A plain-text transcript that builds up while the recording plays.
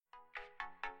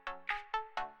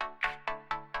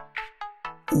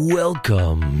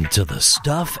Welcome to the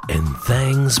Stuff and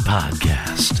Things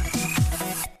Podcast.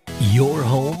 Your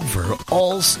home for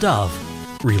all stuff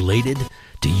related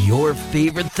to your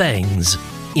favorite things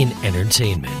in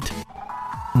entertainment.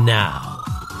 Now,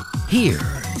 here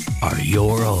are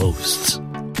your hosts.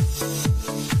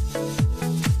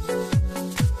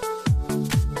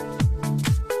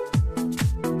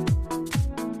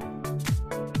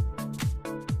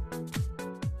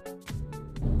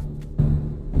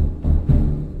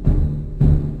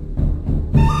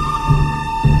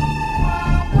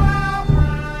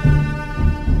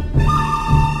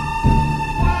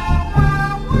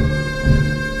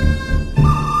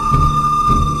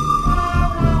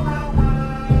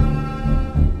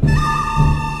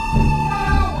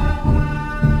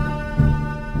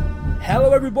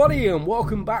 Everybody, and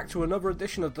welcome back to another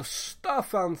edition of the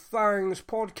Stuff and Things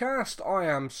Podcast. I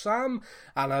am Sam,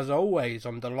 and as always,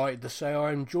 I'm delighted to say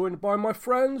I'm joined by my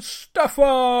friend Stefan.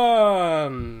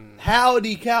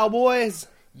 Howdy, cowboys!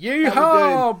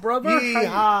 Yeehaw, brother!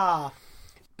 Yeehaw!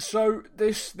 So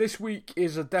this week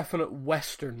is a definite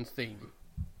Western theme.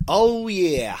 Oh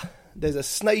yeah, there's a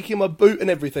snake in my boot and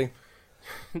everything.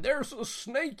 There's a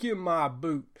snake in my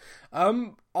boot. I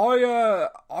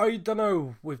don't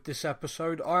know with this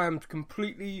episode. I am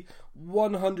completely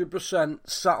 100%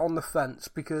 sat on the fence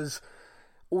because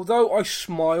although I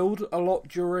smiled a lot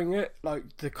during it,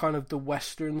 like the kind of the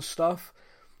Western stuff,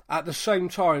 at the same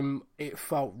time it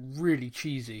felt really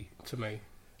cheesy to me.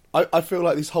 I feel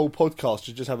like this whole podcast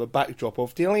should just have a backdrop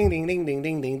of ding ding ding ding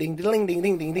ding ding ding ding ding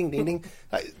ding ding ding ding ding,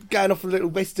 like going off a little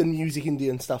Western music,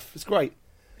 Indian stuff. It's great.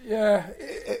 Yeah,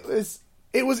 it was.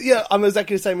 Yeah, I'm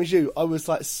exactly the same as you. I was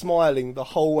like smiling the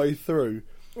whole way through,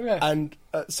 and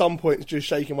at some point just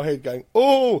shaking my head, going,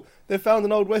 "Oh, they found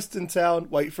an old Western town.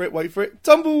 Wait for it,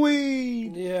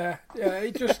 tumbleweed." Yeah.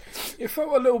 It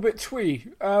felt a little bit twee.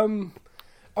 I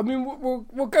mean,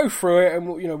 we'll go through it and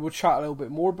we'll chat a little bit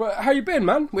more. But how you been,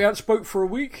 man? We haven't spoke for a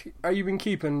week. How you been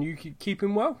keeping? You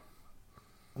keeping well?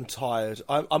 I'm tired.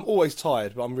 I'm always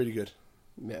tired, but I'm really good.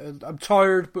 Yeah, I'm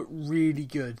tired, but really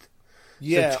good.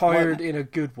 Yeah, so tired in a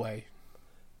good way.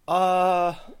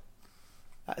 That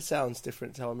sounds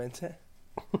different to how I meant it.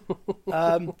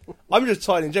 I'm just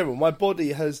tired in general. My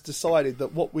body has decided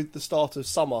that what with the start of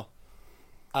summer,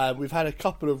 we've had a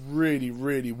couple of really,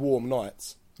 really warm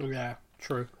nights. Yeah,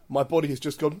 true. My body has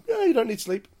just gone, yeah, you don't need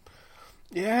sleep.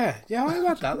 Yeah, I've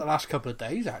had that the last couple of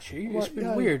days, actually. It's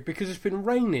been weird because it's been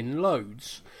raining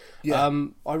loads. Yeah.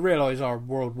 I realise our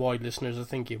worldwide listeners are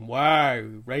thinking, wow,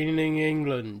 raining in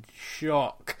England,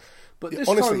 shock. But this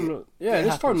time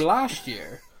last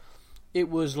year, it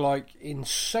was like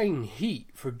insane heat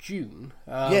for June.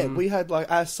 We had like,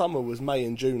 our summer was May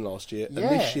and June last year. And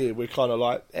this year we're kind of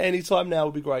like, any time now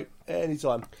would be great. Any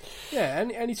time. Yeah,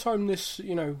 any time this,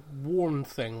 warm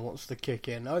thing wants to kick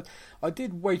in. I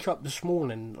did wake up this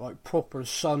morning, like proper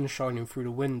sun shining through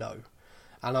the window.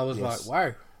 And I was like,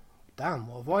 wow, damn,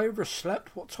 have I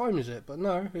overslept? What time is it? But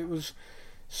no, it was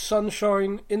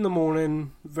sunshine in the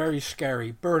morning, very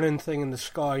scary. Burning thing in the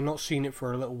sky, not seen it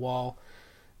for a little while.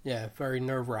 Yeah, very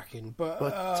nerve-wracking. But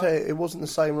I tell you, it wasn't the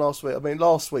same last week. I mean,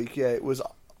 last week, it was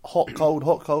hot, cold.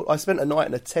 I spent a night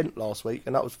in a tent last week,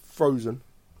 and that was frozen.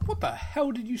 What the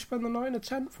hell did you spend the night in a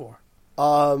tent for?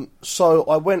 So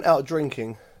I went out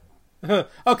drinking. Okay,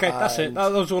 that's it.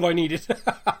 That was all I needed.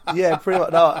 Yeah, pretty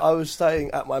much. No, I was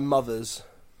staying at my mother's.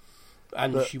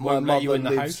 And she won't let you in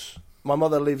the house? My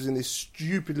mother lives in this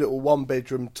stupid little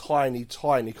one-bedroom, tiny,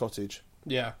 tiny cottage.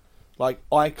 Yeah. Like,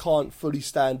 I can't fully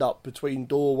stand up between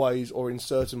doorways or in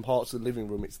certain parts of the living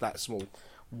room. It's that small.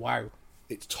 Wow.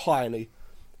 It's tiny.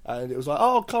 And it was like,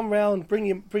 oh, come round, bring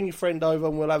your friend over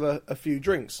and we'll have a few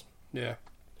drinks. Yeah.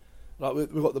 Like,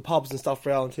 we've got the pubs and stuff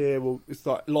around here. It's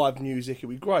like live music. It'll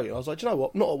be great. And I was like, do you know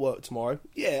what? I'm not at work tomorrow.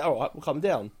 Yeah, all right, we'll come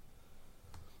down.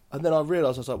 And then I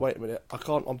realised, I was like, wait a minute.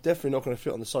 I'm definitely not going to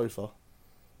fit on the sofa.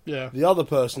 Yeah. The other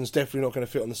person's definitely not going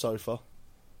to fit on the sofa.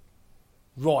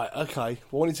 Right, okay.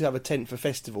 Well, I wanted to have a tent for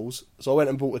festivals, so I went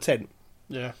and bought a tent.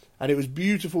 Yeah. And it was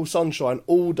beautiful sunshine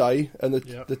all day, and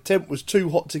the tent was too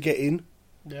hot to get in.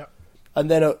 Yeah.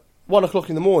 And then at 1 o'clock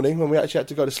in the morning, when we actually had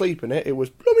to go to sleep in it, it was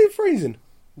blooming freezing.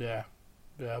 Yeah.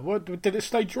 Yeah. What, did it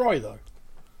stay dry, though?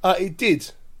 It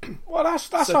did. Well, that's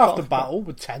half the battle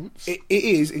with tents. It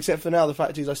is, except for now the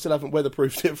fact is I still haven't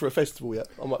weatherproofed it for a festival yet.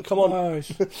 I'm like, come on.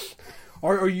 Nice.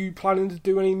 Are you planning to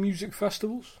do any music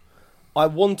festivals? I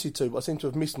wanted to, but I seem to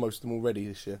have missed most of them already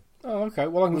this year. Oh, okay.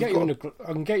 Well, I can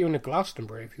get you in a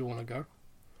Glastonbury if you want to go.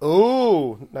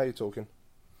 Oh, now you're talking.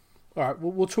 All right,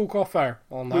 we'll talk off air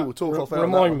on that. We will talk off air.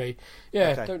 Remind me.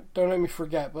 Yeah, okay. don't let me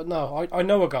forget. But no, I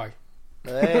know a guy.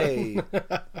 Hey.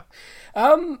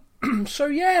 So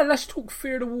yeah, let's talk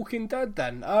Fear the Walking Dead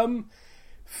then.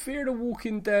 Fear the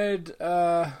Walking Dead.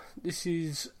 This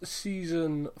is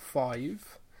season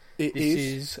 5. This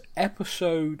is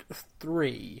episode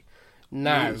 3.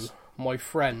 Now, my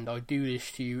friend, I do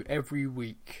this to you every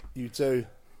week. You do.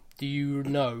 Do you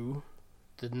know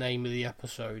the name of the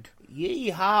episode?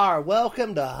 Yeehaw!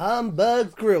 Welcome to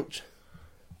Humbug's Gulch.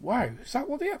 Wow, is that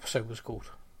what the episode was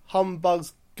called?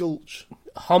 Humbug's Gulch.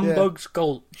 Humbug's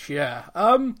Gulch, yeah.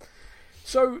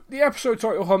 So the episode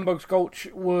title Humbug's Gulch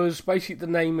was basically the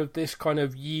name of this kind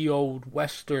of ye old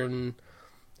western.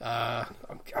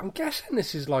 I'm guessing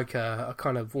this is like a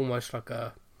kind of almost like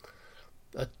a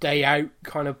day out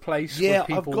kind of place where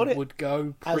people would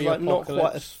go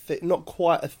pre-apocalypse. Like not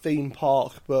quite a theme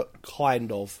park, but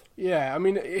kind of. Yeah, I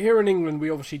mean here in England we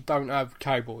obviously don't have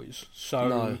cowboys, so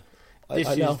no.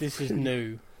 This is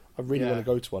new. I really want to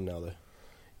go to one now though.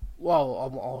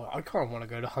 Well, I kind of want to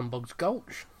go to Humbug's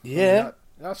Gulch. Yeah. I mean,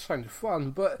 that sounds fun,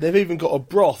 but... They've even got a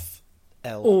broth,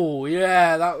 Elle. Oh,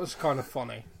 yeah, that was kind of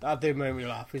funny. That did make me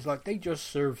laugh. It's like, they just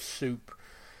serve soup.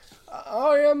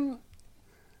 So,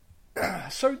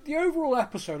 the overall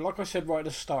episode, like I said right at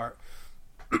the start,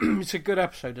 it's a good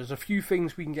episode. There's a few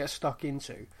things we can get stuck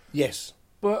into. Yes.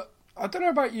 But, I don't know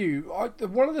about you,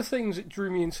 one of the things that drew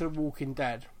me into The Walking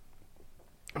Dead...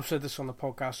 I've said this on the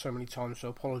podcast so many times, so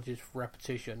apologies for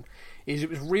repetition, is it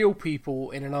was real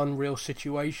people in an unreal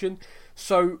situation.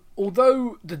 So,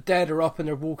 although the dead are up and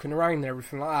they're walking around and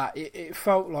everything like that, it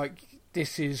felt like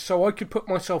this is... So I could put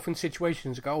myself in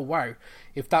situations and go, oh, wow,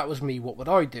 if that was me, what would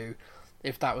I do?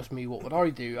 If that was me, what would I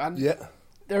do? And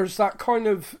there's that kind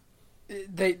of...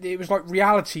 It was like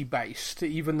reality-based,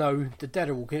 even though the dead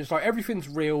are walking. It's like everything's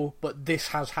real, but this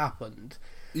has happened.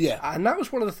 Yeah. And that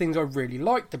was one of the things I really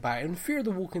liked about it, and Fear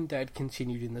the Walking Dead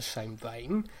continued in the same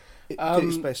vein. It did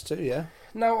its best too, yeah.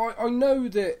 Now, I know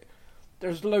that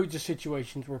there's loads of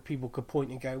situations where people could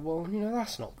point and go, well, you know,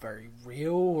 that's not very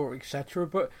real, or etc.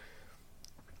 But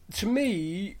to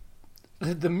me,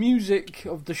 the music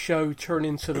of the show turned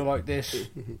into like this,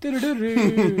 and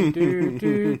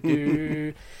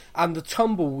the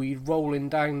tumbleweed rolling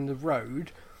down the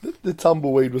road. The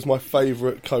tumbleweed was my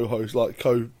favourite co-host, like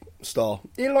co-star.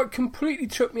 It like completely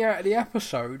took me out of the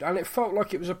episode, and it felt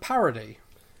like it was a parody.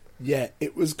 Yeah,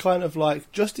 it was kind of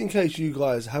like, just in case you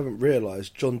guys haven't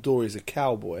realised, John Dory's a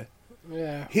cowboy.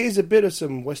 Yeah. Here's a bit of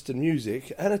some Western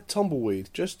music and a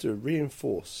tumbleweed, just to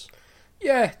reinforce.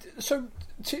 Yeah, so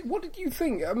what did you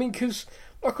think? I mean, because,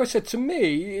 like I said, to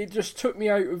me, it just took me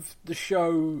out of the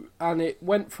show, and it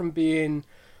went from being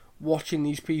watching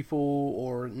these people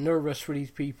or nervous for these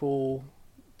people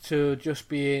to just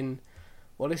being,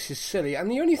 well, this is silly. And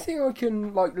the only thing I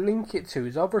can like link it to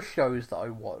is other shows that I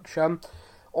watch. On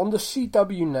the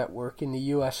CW network in the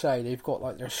USA, they've got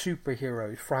like their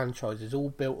superhero franchises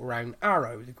all built around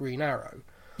Arrow, the Green Arrow.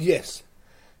 Yes.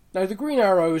 Now, the Green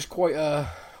Arrow is quite a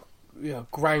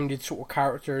grounded sort of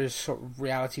character, is sort of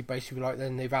reality based, if you like.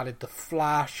 Then they've added the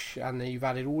Flash, and they've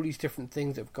added all these different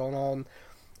things that have gone on.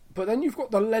 But then you've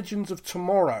got the Legends of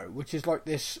Tomorrow, which is like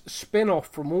this spin-off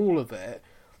from all of it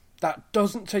that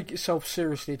doesn't take itself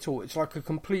seriously at all. It's like a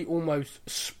complete almost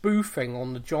spoofing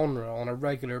on the genre on a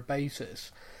regular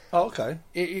basis. Oh, okay.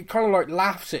 It kind of like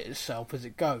laughs at itself as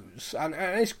it goes. And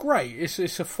it's great. It's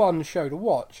a fun show to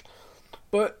watch.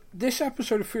 But this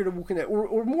episode of Fear the Walking Dead,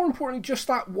 or more importantly, just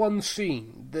that one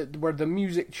scene where the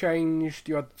music changed,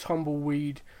 you had the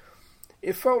tumbleweed,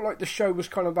 it felt like the show was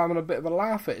kind of having a bit of a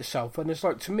laugh at itself. And it's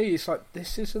like, to me, it's like,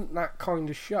 this isn't that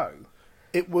kind of show.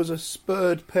 It was a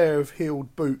spurred pair of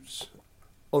heeled boots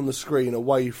on the screen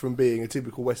away from being a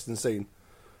typical Western scene.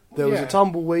 There was a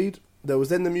tumbleweed, there was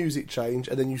then the music change,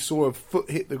 and then you saw a foot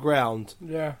hit the ground.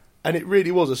 Yeah. And it really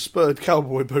was a spurred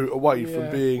cowboy boot away from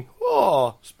being,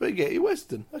 spaghetti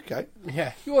Western. Okay.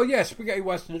 Yeah. Well, yeah, spaghetti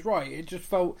Western is right. It just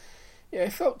felt... Yeah,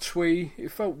 it felt twee.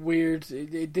 It felt weird.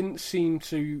 It didn't seem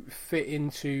to fit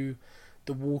into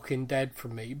The Walking Dead for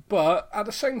me. But at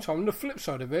the same time, the flip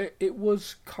side of it, it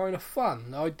was kind of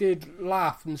fun. I did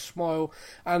laugh and smile.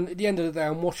 And at the end of the day,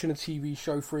 I'm watching a TV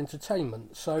show for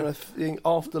entertainment. So, and I think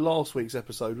after last week's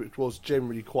episode, which was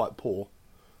generally quite poor,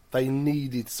 they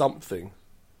needed something.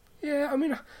 Yeah, I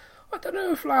mean, I don't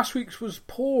know if last week's was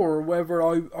poor or whether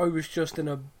I was just in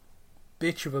a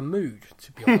bitch of a mood,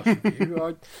 to be honest with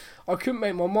you. I couldn't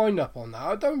make my mind up on that.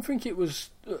 I don't think it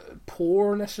was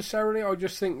poor necessarily. I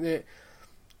just think that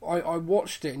I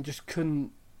watched it and just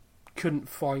couldn't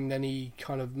find any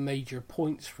kind of major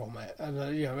points from it. And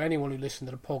anyone who listened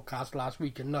to the podcast last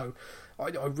week can know I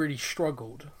really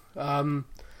struggled.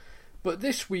 But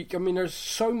this week, I mean, there's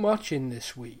so much in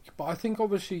this week. But I think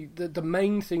obviously the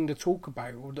main thing to talk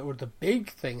about, or the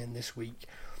big thing in this week,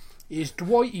 is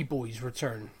Dwighty Boy's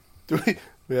return.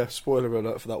 Yeah, spoiler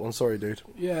alert for that one. Sorry, dude.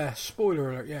 Yeah,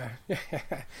 spoiler alert, yeah.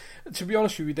 To be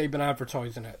honest with you, they've been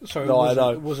advertising it, so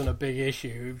it wasn't a big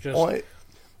issue. It was just...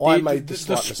 I made the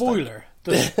spoiler.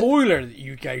 The spoiler that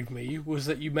you gave me was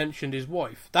that you mentioned his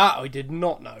wife. That I did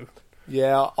not know.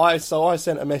 Yeah, I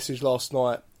sent a message last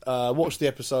night, watched the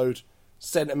episode,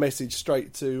 sent a message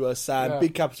straight to Sam,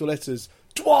 big capital letters,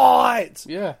 Dwight!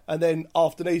 Yeah. And then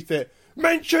underneath it,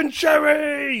 mention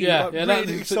Sherry! Yeah, like, yeah,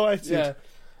 really excited. Yeah.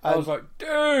 I was like,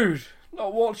 dude,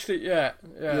 not watched it yet.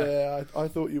 Yeah, I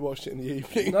thought you watched it in the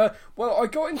evening. No, well, I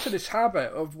got into this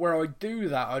habit of where I'd do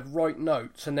that, I'd write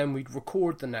notes and then we'd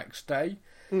record the next day.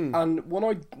 And when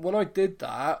I did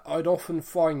that, I'd often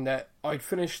find that I'd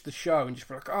finish the show and just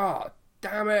be like,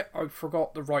 damn it, I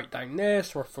forgot to write down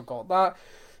this or I forgot that.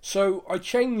 So I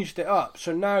changed it up.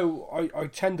 So now I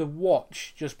tend to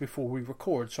watch just before we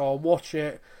record. So I'll watch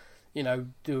it,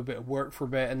 do a bit of work for a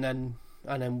bit, and then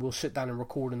we'll sit down and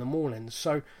record in the mornings.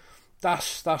 So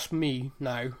that's me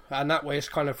now, and that way it's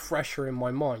kind of fresher in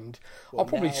my mind. Well,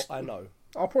 I know.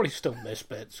 I'll probably still miss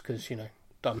bits because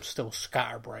I'm still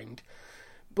scatterbrained.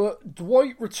 But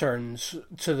Dwight returns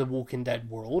to the Walking Dead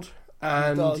world,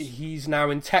 and he's now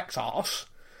in Texas,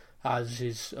 as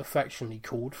is affectionately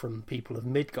called from people of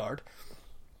Midgard.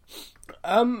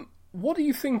 What do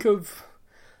you think of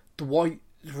Dwight's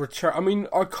return? I mean,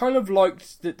 I kind of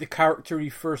liked that the character he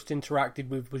first interacted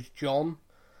with was John.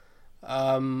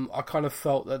 I kind of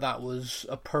felt that was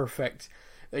a perfect...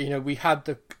 we had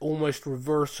the almost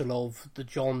reversal of the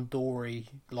John Dory,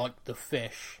 like the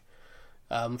fish,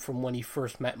 from when he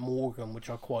first met Morgan, which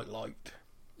I quite liked.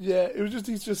 Yeah, it was just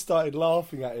he just started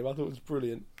laughing at him. I thought it was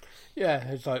brilliant. Yeah,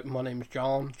 it's like, my name's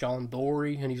John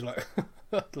Dory, and he's like,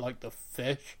 like the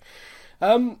fish.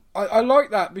 I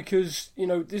like that because,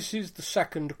 this is the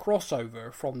second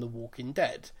crossover from The Walking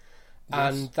Dead.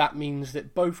 Yes. And that means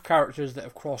that both characters that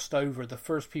have crossed over, the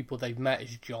first people they've met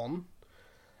is John,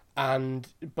 and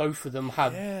both of them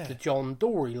had the John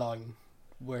Dory line,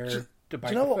 where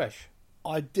about the fish.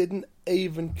 I didn't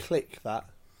even click that.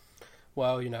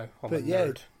 Well, I'm a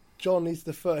nerd. John is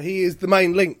he is the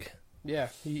main link. Yeah,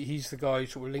 he's the guy who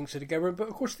sort of links it together. But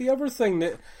of course, the other thing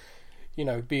that,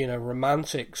 being a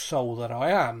romantic soul that I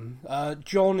am,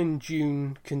 John and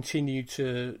June continue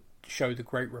to show the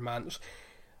great romance.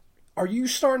 Are you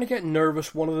starting to get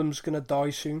nervous one of them's going to die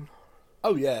soon?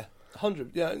 Oh, yeah.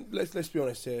 100. Yeah, let's be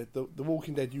honest here. The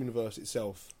Walking Dead universe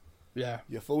itself. Yeah.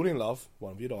 You fall in love,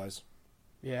 one of you dies.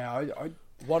 Yeah,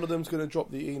 one of them's going to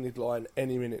drop the Enid line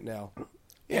any minute now.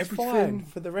 It's Everything fine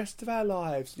for the rest of our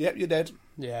lives. Yep, you're dead.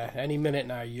 Yeah, any minute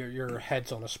now, your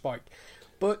head's on a spike.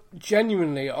 But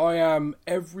genuinely, I am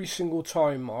every single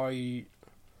time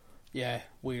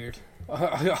weird.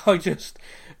 I just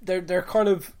they're kind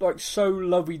of like so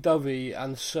lovey-dovey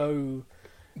and so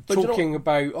talking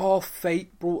about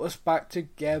fate brought us back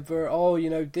together.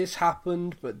 This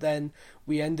happened, but then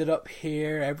we ended up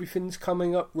here. Everything's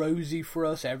coming up rosy for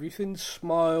us. Everything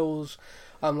smiles.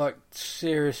 I'm like,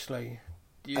 seriously,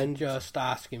 you're just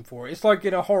asking for it. It's like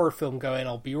in a horror film going,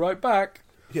 I'll be right back.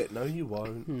 Yeah, no, you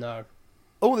won't. No.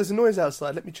 Oh, there's a noise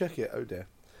outside. Let me check it. Oh, dear.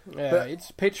 Yeah, it's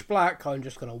pitch black. I'm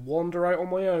just going to wander out on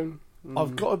my own.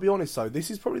 I've got to be honest, though. This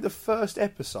is probably the first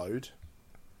episode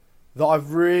that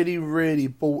I've really, really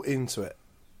bought into it.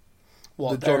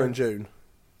 What, the John and June.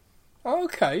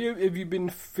 Okay, have you been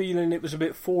feeling it was a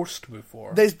bit forced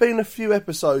before? There's been a few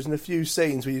episodes and a few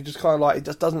scenes where you just kind of like, it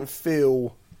just doesn't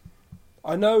feel...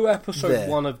 I know episode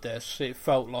 1 of this, it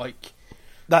felt like...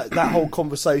 That whole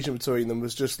conversation between them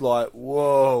was just like,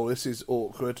 whoa, this is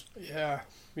awkward. Yeah.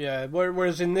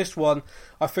 Whereas in this one,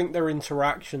 I think their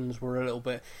interactions were a little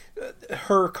bit...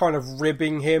 her kind of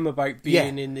ribbing him about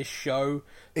being in this show.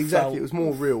 Exactly, it was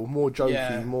more real, more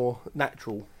jokey, more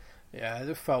natural. Yeah,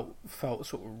 it felt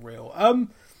sort of real.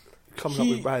 Coming up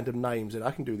with random names, and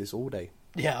I can do this all day.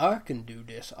 Yeah, I can do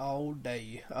this all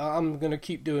day. I'm going to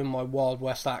keep doing my Wild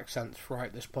West accents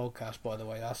throughout this podcast, by the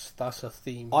way. That's a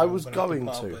theme. I was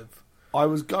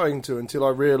going to until I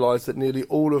realised that nearly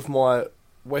all of my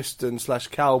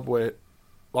Western/cowboy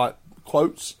like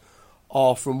quotes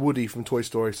are from Woody from Toy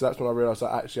Story, so that's when I realised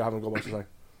that actually I haven't got much to say.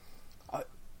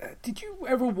 Did you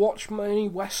ever watch many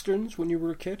Westerns when you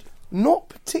were a kid? Not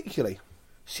particularly.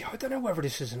 See, I don't know whether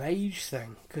this is an age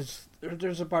thing, because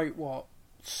there's about,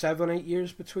 7-8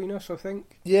 years between us, I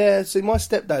think. Yeah, see, my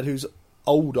stepdad, who's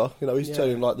older, he's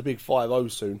turning like the big 50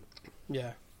 soon.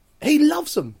 Yeah. He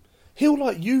loves them. He'll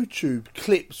YouTube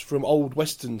clips from old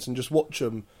Westerns and just watch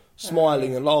them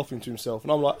smiling and laughing to himself.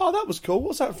 And I'm like, oh, that was cool.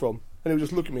 What's that from? And he'll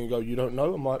just look at me and go, you don't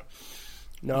know? I'm like,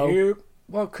 no.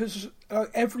 Well, because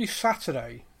every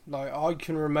Saturday, Like, I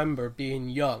can remember being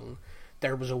young,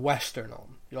 there was a Western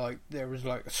on. Like, there was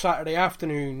like a Saturday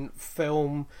afternoon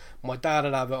film. My dad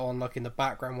would have it on, like, in the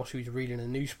background whilst he was reading a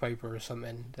newspaper or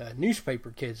something.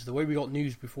 Newspaper kids, the way we got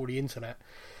news before the internet.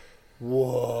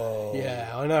 Whoa.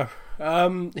 Yeah, I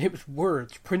know. It was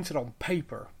words printed on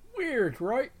paper. Weird,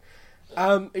 right?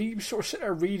 You sort of sit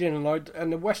there reading,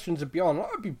 and the Westerns would be on.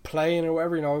 I'd be playing or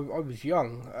whatever, I was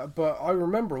young. But I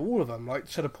remember all of them, like,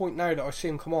 to the point now that I see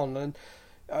them come on. And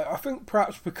I think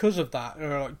perhaps because of that,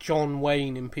 like John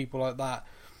Wayne and people like that,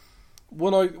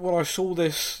 when I saw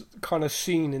this kind of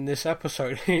scene in this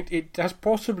episode, that's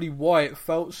possibly why it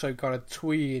felt so kind of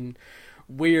twee and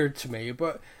weird to me.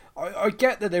 But I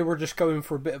get that they were just going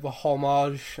for a bit of a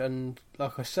homage, and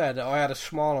like I said, I had a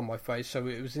smile on my face, so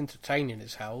it was entertaining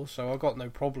as hell, so I got no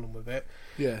problem with it.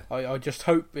 Yeah. I just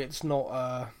hope it's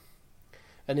not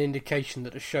an indication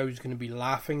that the show's going to be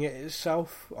laughing at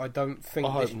itself. I don't think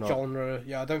I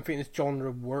don't think this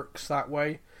genre works that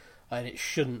way, and it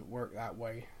shouldn't work that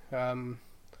way.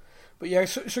 But yeah,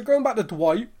 so going back to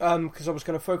Dwight, because I was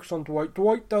going to focus on Dwight.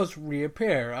 Dwight does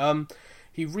reappear.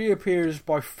 He reappears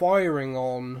by firing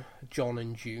on John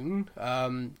and June.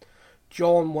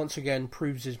 John once again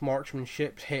proves his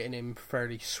marksmanship, hitting him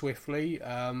fairly swiftly.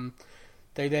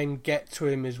 They then get to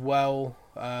him as well,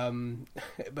 and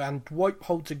Dwight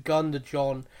holds a gun to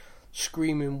John,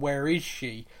 screaming, "Where is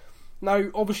she?" Now,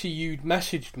 obviously you'd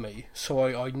messaged me, so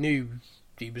I knew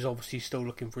he was obviously still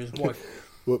looking for his wife.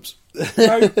 Whoops.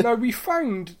 now we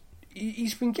found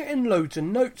he's been getting loads of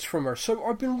notes from her, so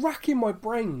I've been racking my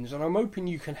brains, and I'm hoping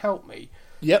you can help me.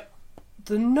 Yep.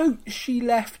 The note she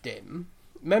left him,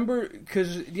 remember,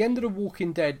 because at the end of The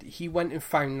Walking Dead, he went and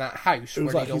found that house. It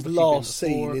was like his last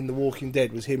scene in The Walking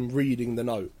Dead was him reading the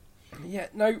note. Yeah,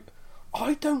 no,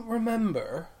 I don't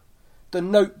remember the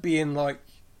note being like,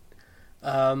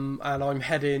 and I'm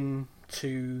heading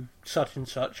to such and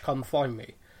such, come find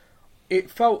me. It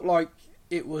felt like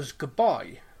it was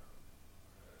goodbye.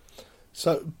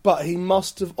 So, but he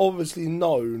must have obviously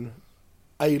known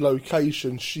a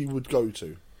location she would go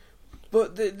to.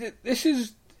 But this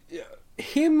is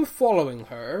him following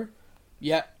her.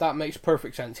 Yeah, that makes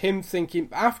perfect sense. Him thinking,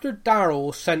 after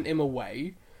Daryl sent him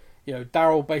away,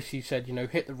 Daryl basically said,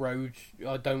 hit the road,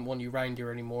 I don't want you around here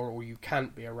anymore, or you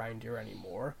can't be around here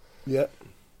anymore. Yeah.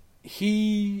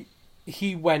 He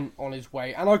went on his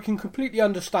way, and I can completely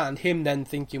understand him then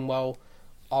thinking, well,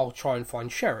 I'll try and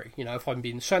find Sherry. If I'm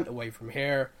being sent away from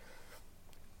here,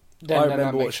 I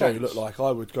remember what Sherry looked like.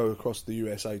 I would go across the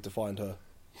USA to find her.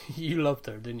 You loved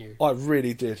her, didn't you? I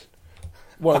really did.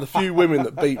 One of the few women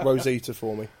that beat Rosita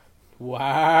for me.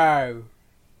 Wow.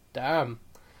 Damn.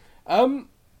 The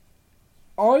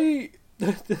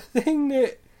thing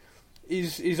that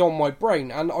is on my brain,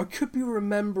 and I could be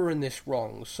remembering this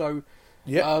wrong, so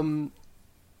yeah.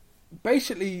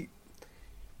 Basically,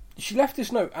 she left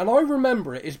this note, and I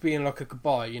remember it as being like a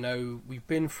goodbye. We've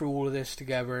been through all of this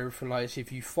together, everything like this.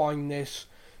 If you find this,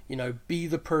 be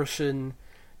the person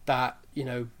that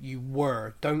you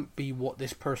were. Don't be what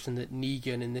this person that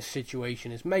Negan in this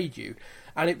situation has made you.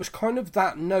 And it was kind of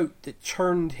that note that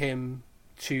turned him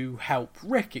to help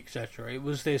Rick, etc. It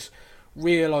was this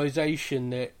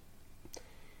realization that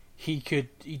he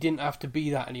didn't have to be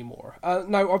that anymore.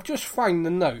 Now, I've just found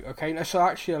the note, okay? It's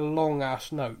actually a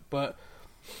long-ass note, but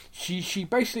she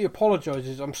basically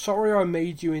apologises. I'm sorry I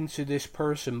made you into this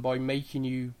person by making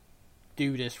you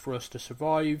do this for us to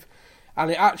survive. And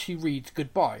it actually reads,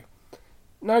 goodbye.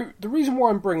 Now, the reason why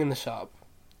I'm bringing this up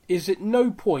is at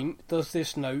no point does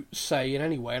this note say in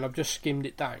any way, and I've just skimmed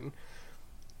it down,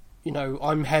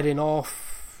 I'm heading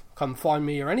off, come find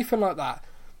me, or anything like that.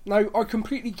 Now, I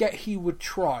completely get he would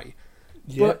try.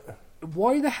 Yeah. But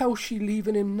why the hell is she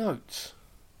leaving him notes?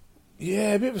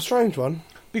 Yeah, a bit of a strange one.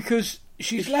 Because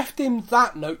she's left him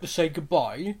that note to say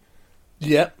goodbye.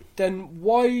 Yeah. Then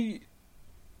why...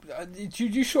 Do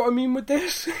you see what I mean with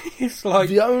this? It's like...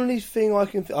 The only thing I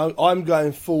can... I'm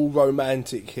going full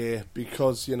romantic here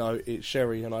because, it's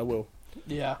Sherry and I will.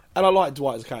 Yeah. And I like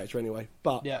Dwight as a character anyway.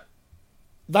 But yeah.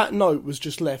 That note was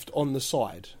just left on the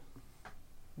side.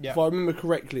 Yeah. If I remember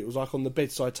correctly, it was like on the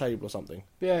bedside table or something.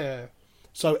 Yeah.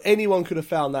 So anyone could have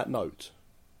found that note.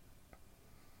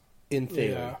 In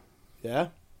theory. Yeah?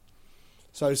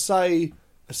 So say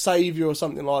a saviour or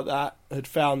something like that had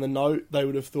found the note, they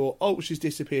would have thought, oh, she's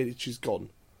disappeared, she's gone.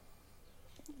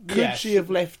 Could she have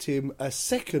left him a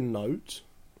second note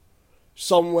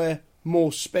somewhere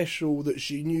more special that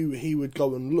she knew he would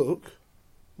go and look?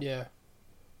 Yeah.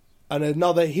 And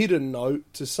another hidden note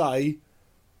to say,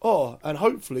 oh, and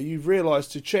hopefully you've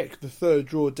realised to check the third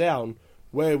drawer down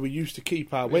where we used to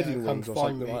keep our wedding rings or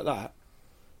something like that.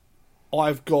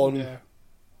 I've gone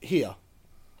here.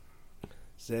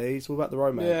 See, it's all about the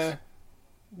romance.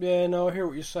 Yeah, no, I hear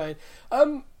what you're saying.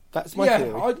 That's my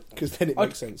theory, because then it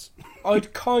makes sense.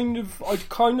 I'd kind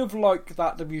of like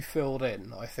that to be filled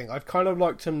in. I think I'd kind of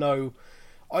like to know.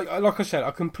 I like I said,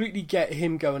 I completely get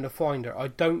him going to find her. I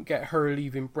don't get her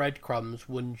leaving breadcrumbs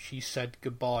when she said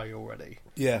goodbye already.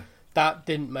 Yeah, that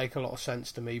didn't make a lot of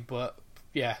sense to me. But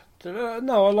yeah,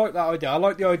 no, I like that idea. I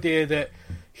like the idea that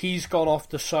he's gone off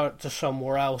to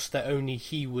somewhere else that only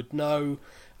he would know,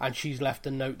 and she's left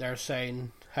a note there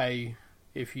saying, "Hey,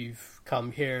 if you've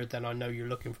come here, then I know you're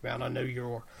looking for me, and I know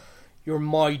you're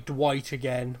my Dwight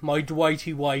again, my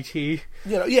Dwighty Whitey."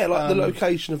 Yeah, like the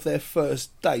location of their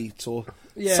first date or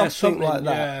something like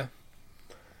that. Yeah.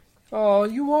 Oh,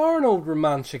 you are an old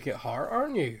romantic at heart,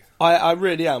 aren't you? I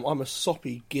really am. I'm a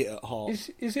soppy git at heart.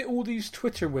 Is it all these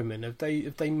Twitter women? Have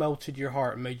they melted your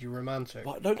heart and made you romantic?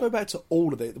 But don't go back to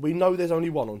all of it. We know there's only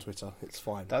one on Twitter. It's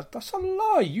fine. That's a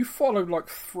lie. You followed like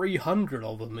 300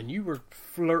 of them, and you were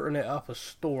flirting it up a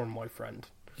storm, my friend.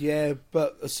 Yeah,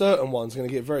 but a certain one's going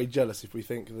to get very jealous if we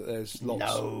think that there's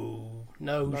lots.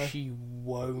 No, she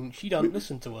won't. She doesn't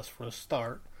listen to us for a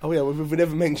start. Oh yeah, we've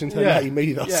never mentioned her name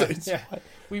either. Yeah, so it's fine.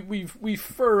 We've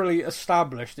thoroughly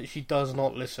established that she does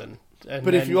not listen.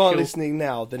 But if you are listening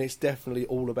now, then it's definitely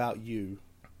all about you.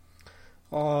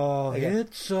 Oh, okay.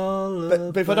 It's all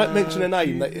about but if I don't mention a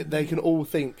name, they can all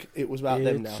think it was about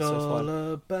them now. So it's fine. It's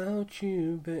all about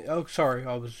you. Oh, sorry,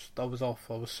 I was off.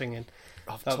 I was singing.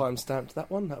 I've time-stamped that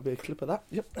one. That'll be a clip of that.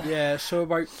 Yep. Yeah, so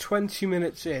about 20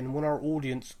 minutes in, when our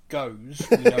audience goes,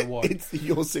 we know why. It's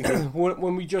your singing.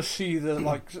 when we just see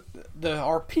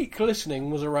our peak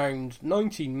listening was around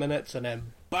 19 minutes, and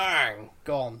then bang,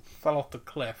 gone, fell off the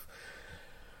cliff.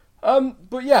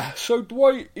 But yeah, so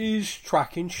Dwight is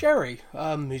tracking Sherry,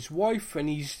 his wife, and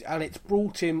it's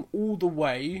brought him all the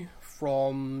way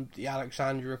from the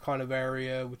Alexandria kind of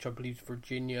area, which I believe is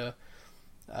Virginia.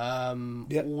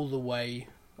 All the way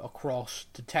across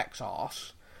to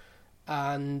Texas,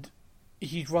 and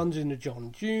he runs into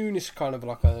John June. It's kind of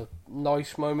like a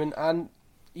nice moment, and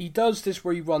he does this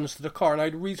where he runs to the car. Now,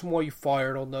 the reason why he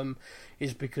fired on them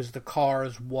is because the car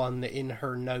is one that in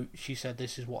her note she said,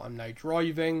 "This is what I'm now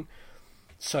driving."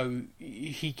 So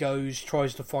he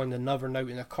tries to find another note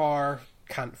in the car,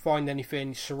 can't find anything,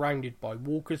 he's surrounded by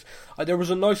walkers. There was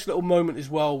a nice little moment as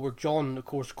well where John, of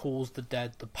course, calls the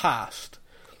dead the past.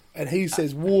 And he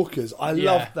says walkers. I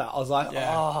loved that. I was like,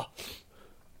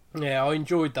 Yeah, I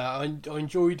enjoyed that. I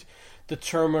enjoyed the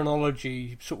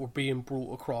terminology sort of being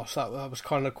brought across. That was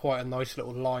kind of quite a nice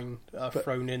little line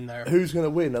thrown in there. Who's going to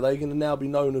win? Are they going to now be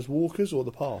known as walkers or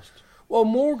the past? Well,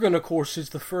 Morgan, of course,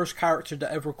 is the first character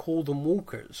to ever call them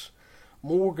walkers.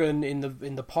 Morgan, in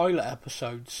the pilot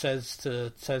episode, says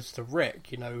to Rick,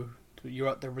 "You're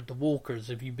out there with the walkers.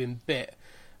 Have you been bit?"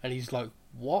 And he's like,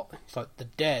 "What?" He's like, "The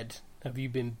dead. Have you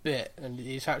been bit?" And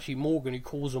it's actually Morgan who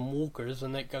calls them walkers,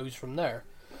 and it goes from there.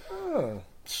 Oh.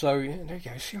 So there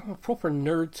you go. See, I'm a proper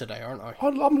nerd today, aren't I?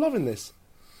 I'm loving this.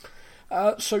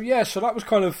 So that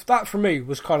was that for me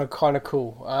was kind of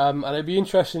cool. And it'd be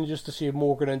interesting just to see if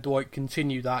Morgan and Dwight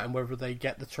continue that and whether they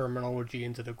get the terminology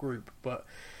into the group. But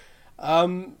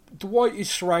Dwight is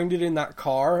surrounded in that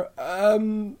car.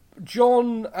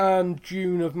 John and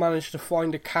June have managed to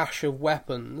find a cache of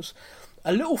weapons.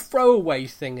 A little throwaway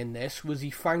thing in this was he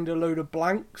found a load of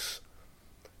blanks.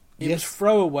 It was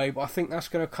throwaway, but I think that's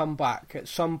going to come back at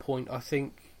some point. I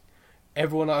think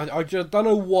everyone... I just don't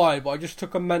know why, but I just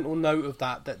took a mental note of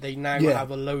that they now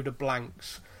have a load of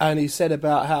blanks. And he said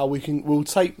about how we'll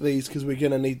take these because we're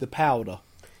going to need the powder.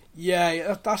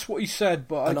 Yeah, that's what he said,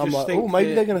 but and I I'm just like, think...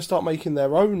 maybe they're going to start making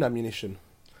their own ammunition.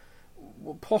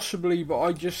 Well, possibly, but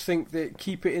I just think that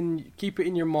keep it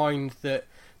in your mind that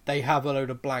they have a load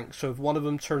of blanks, so if one of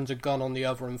them turns a gun on the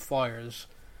other and fires,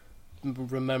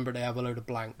 remember they have a load of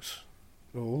blanks.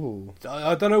 Ooh.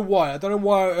 I don't know why.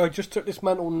 I just took this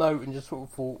mental note and just sort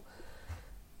of thought,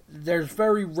 there's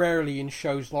very rarely in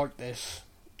shows like this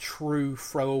true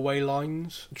throwaway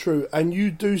lines. True, and you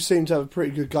do seem to have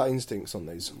pretty good gut instincts on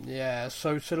these. Yeah,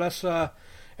 so let's,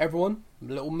 everyone,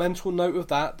 a little mental note of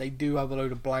that. They do have a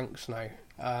load of blanks now.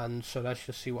 And so let's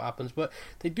just see what happens. But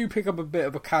they do pick up a bit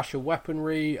of a cache of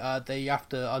weaponry. They have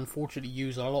to, unfortunately,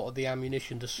 use a lot of the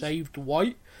ammunition to save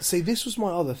Dwight. See, this was my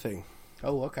other thing.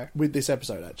 Oh, okay. With this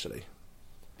episode, actually.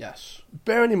 Yes.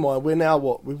 Bearing in mind, we're now,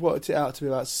 we've worked it out to be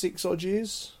about 6 odd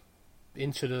years?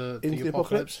 Into the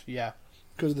apocalypse? Yeah.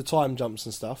 Because of the time jumps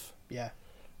and stuff. Yeah.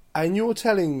 And you're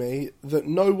telling me that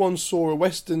no one saw a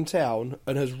western town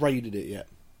and has raided it yet?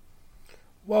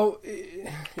 Well,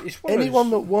 it's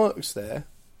anyone that works there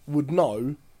would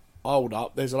know, hold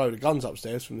up, there's a load of guns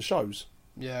upstairs from the shows.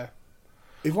 Yeah.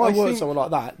 If I were someone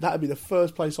like that, that'd be the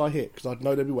first place I hit, because I'd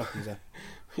know there'd be weapons there.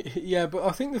 Yeah, but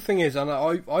I think the thing is, and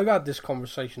I've had this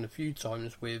conversation a few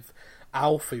times with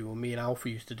Alfie, when me and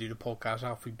Alfie used to do the podcast,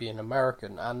 Alfie being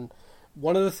American, and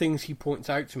one of the things he points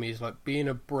out to me is, like, being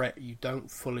a Brit, you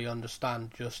don't fully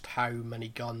understand just how many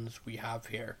guns we have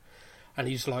here. And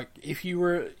he's like, if you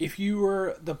were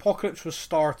the apocalypse was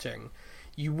starting,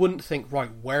 you wouldn't think, right,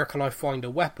 where can I find a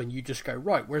weapon? You just go,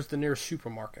 right, where's the nearest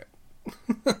supermarket?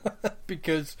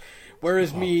 Because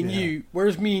whereas me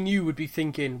and you would be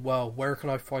thinking, well, where can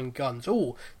I find guns?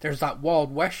 Oh, there's that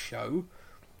Wild West show.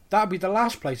 That'd be the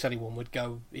last place anyone would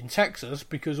go in Texas,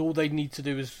 because all they'd need to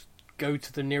do is go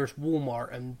to the nearest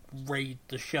Walmart and raid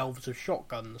the shelves of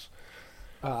shotguns.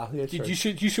 Yeah, do you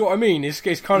see what I mean? It's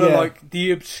kind of like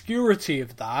the obscurity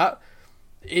of that.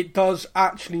 It does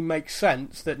actually make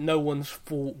sense that no one's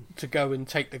fought to go and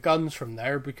take the guns from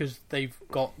there, because they've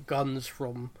got guns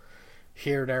from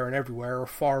here, there and everywhere, or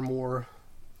far more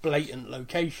blatant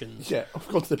locations. Yeah, I've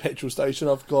gone to the petrol station,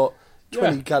 I've got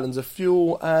 20 gallons of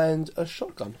fuel and a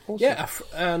shotgun. Awesome. Yeah,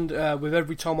 and with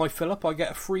every time I fill up, I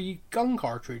get a free gun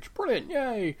cartridge. Brilliant,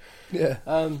 yay! Yeah.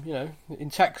 You know, in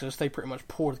Texas, they pretty much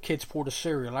pour the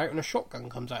cereal out and a shotgun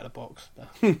comes out of the box.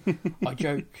 I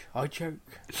joke.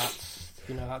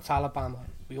 That's Alabama.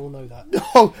 We all know that.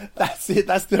 Oh, that's it.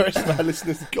 That's the rest of our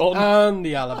listeners gone. And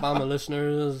the Alabama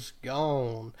listeners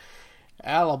gone.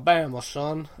 Alabama,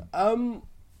 son.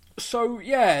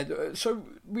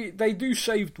 They do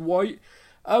save Dwight.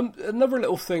 Another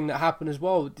little thing that happened as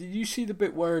well. Did you see the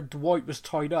bit where Dwight was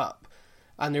tied up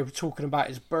and they were talking about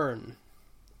his burn?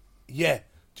 Yeah.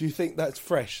 Do you think that's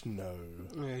fresh? No.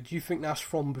 Yeah, do you think that's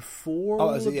from before?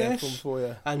 Oh, is it? Yeah, from before.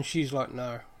 Yeah. And she's like,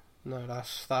 no,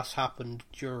 that's happened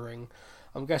during.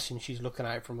 I'm guessing she's looking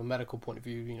at it from a medical point of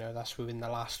view. You know, that's within the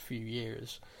last few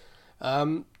years.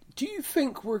 Do you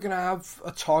think we're going to have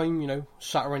a time, you know,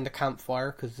 sat around the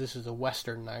campfire, because this is a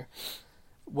Western now,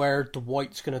 where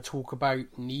Dwight's going to talk about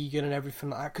Negan and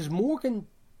everything like that? Because Morgan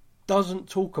doesn't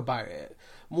talk about it.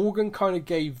 Morgan kind of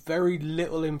gave very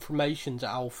little information to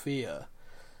Althea.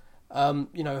 You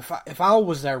know, if Al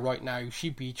was there right now,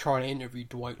 she'd be trying to interview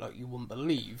Dwight like you wouldn't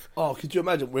believe. Oh, could you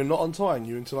imagine? We're not untying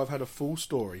you until I've had a full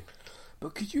story.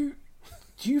 But do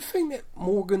you think that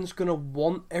Morgan's going to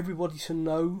want everybody to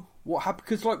know what happened?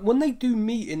 Because, like, when they do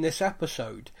meet in this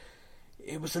episode,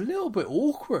 it was a little bit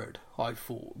awkward, I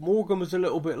thought. Morgan was a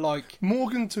little bit like...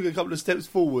 Morgan took a couple of steps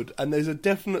forward, and there's a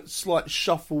definite slight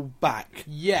shuffle back.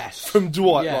 Yes. From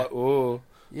Dwight, yeah. like, oh.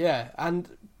 Yeah, and,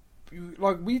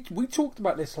 like, we talked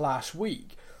about this last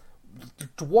week.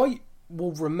 Dwight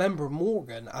will remember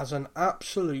Morgan as an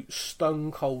absolute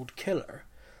stone-cold killer.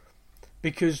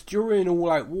 Because during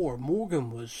All Out War, Morgan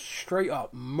was straight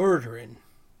up murdering.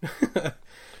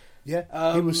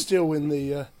 Yeah, he was still in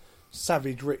the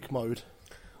Savage Rick mode.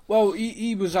 Well,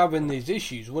 he was having these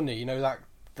issues, wasn't he? You know,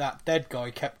 that dead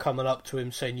guy kept coming up to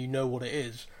him saying, you know what it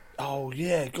is. Oh,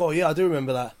 yeah, God, yeah, I do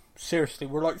remember that. Seriously,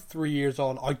 we're like 3 years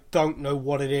on. I don't know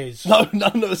what it is. No,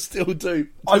 none of us still do.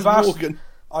 I've asked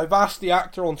the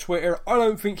actor on Twitter. I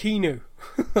don't think he knew.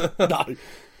 No.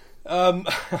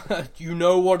 You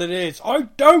know what it is? I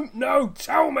don't know.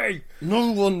 Tell me.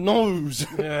 No one knows.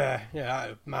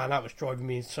 yeah, man, that was driving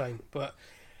me insane. But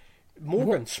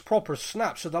Morgan's proper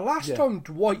snap. So the last time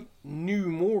Dwight knew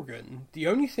Morgan, the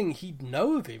only thing he'd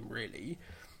know of him really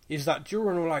is that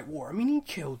during All Out War, I mean, he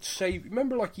killed Save.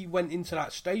 Remember, like, he went into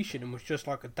that station and was just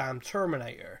like a damn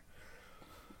Terminator.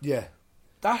 Yeah.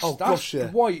 That's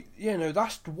Dwight, you know,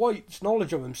 that's Dwight's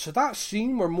knowledge of him. So that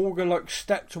scene where Morgan, like,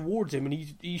 stepped towards him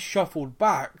and he shuffled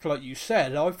back, like you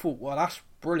said, I thought, well, that's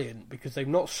brilliant, because they've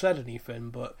not said anything,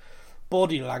 but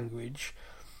body language,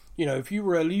 you know, if you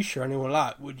were Alicia or anyone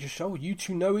like that, would you say, oh, you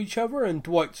two know each other? And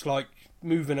Dwight's, like,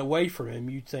 moving away from him,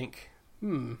 you'd think,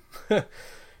 you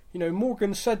know,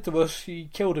 Morgan said to us he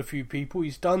killed a few people,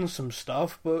 he's done some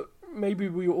stuff, but maybe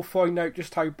we ought to find out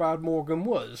just how bad Morgan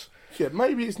was. Yeah,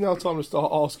 maybe it's now time to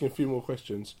start asking a few more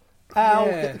questions. Al,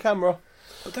 get the camera.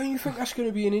 But don't you think that's going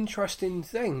to be an interesting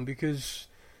thing? Because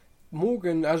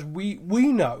Morgan, as we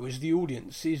know as the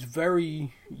audience, is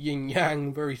very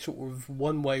yin-yang, very sort of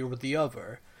one way or the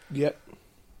other. Yep.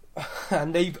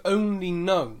 And they've only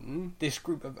known, this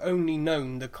group have only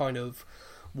known the kind of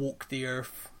walk the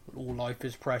earth, all life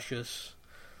is precious.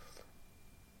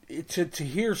 To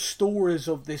hear stories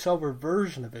of this other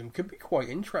version of him could be quite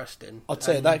interesting. I'd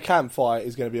say that campfire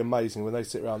is going to be amazing when they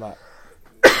sit around that.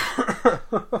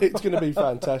 It's going to be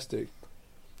fantastic.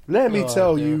 Let me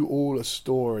tell you all a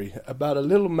story about a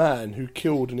little man who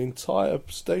killed an entire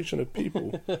station of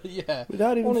people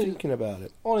without even thinking about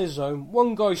it. On his own.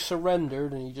 One guy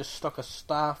surrendered and he just stuck a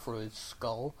staff through his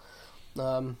skull.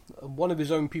 One of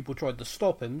his own people tried to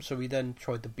stop him, so he then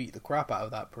tried to beat the crap out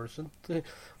of that person.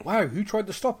 Wow, who tried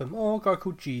to stop him? Oh, a guy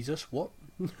called Jesus. What?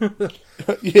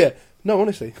 Yeah, no,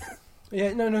 honestly.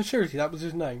 Yeah, no, seriously, that was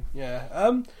his name.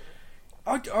 Yeah.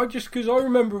 I just, because I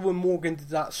remember when Morgan did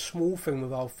that small thing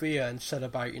with Althea and said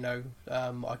about,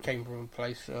 I came from a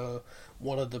place,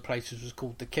 one of the places was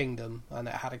called the Kingdom, and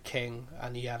it had a king,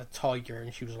 and he had a tiger,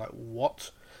 and she was like, what?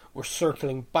 We're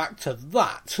circling back to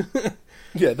that.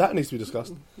 Yeah, that needs to be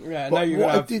discussed. Yeah, but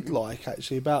what I did like,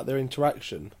 actually, about their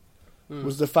interaction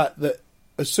was the fact that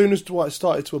as soon as Dwight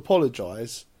started to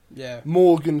apologise,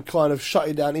 Morgan kind of shut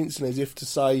it down instantly as if to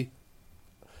say...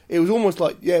 It was almost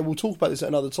like, yeah, we'll talk about this at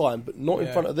another time, but not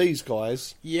in front of these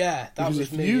guys. Yeah, that was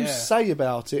Because if me, you say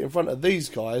about it in front of these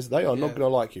guys, they are not going to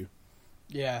like you.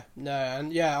 Yeah, no,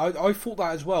 and I thought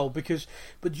that as well, but do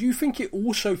you think it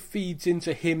also feeds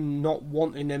into him not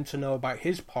wanting them to know about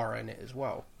his part in it as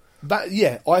well? I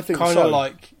think kind so. of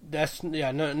like,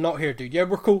 no, not here, dude. Yeah,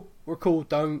 we're cool,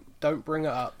 don't bring it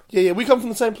up. Yeah, we come from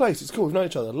the same place, it's cool, we've known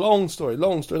each other. Long story,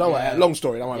 don't worry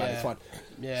about it, it's fine.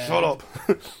 Yeah. Shut up.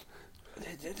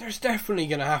 There's definitely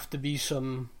going to have to be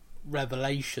some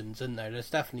revelations, isn't there? There's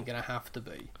definitely going to have to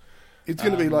be. It's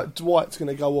going to be like Dwight's going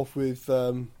to go off with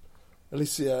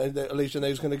Alicia, and they're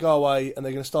just going to go away and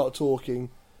they're going to start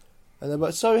talking. And they're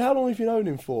like, so how long have you known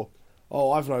him for?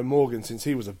 Oh, I've known Morgan since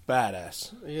he was a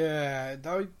badass. Yeah.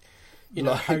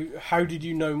 How did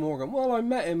you know Morgan? Well, I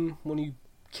met him when he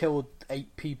killed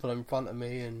 8 people in front of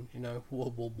me and,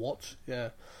 what? Yeah.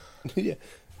 Yeah.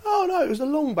 Oh, no, it was a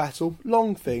long battle,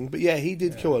 long thing. But yeah, he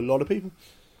did kill a lot of people.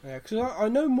 Yeah, because I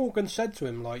know Morgan said to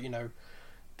him,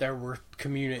 there were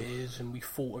communities and we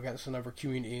fought against another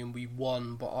community and we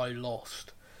won, but I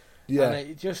lost. Yeah. And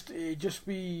it just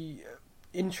be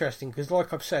interesting because,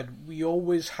 like I've said, we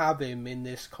always have him in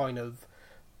this kind of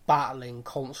battling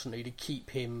constantly to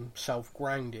keep himself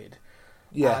grounded.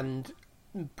 Yeah. And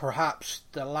perhaps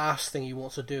the last thing he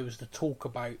wants to do is to talk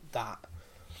about that.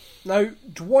 Now,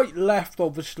 Dwight left,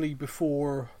 obviously,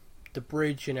 before the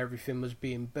bridge and everything was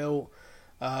being built.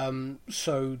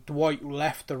 So Dwight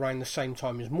left around the same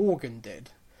time as Morgan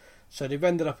did. So they've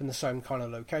ended up in the same kind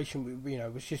of location,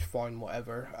 which is fine,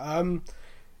 whatever.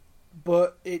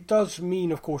 But it does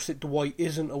mean, of course, that Dwight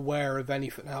isn't aware of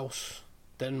anything else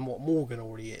than what Morgan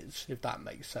already is, if that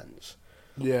makes sense.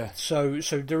 Yeah. So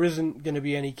there isn't going to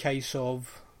be any case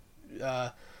of...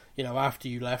 after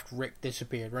you left, Rick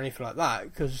disappeared or anything like that,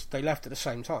 because they left at the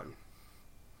same time.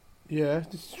 Yeah,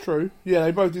 this is true. Yeah,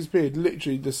 they both disappeared,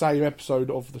 literally the same episode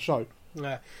of the show.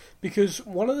 Yeah, because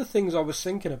one of the things I was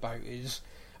thinking about is,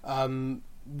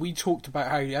 we talked about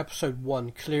how episode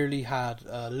 1 clearly had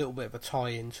a little bit of a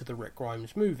tie-in to the Rick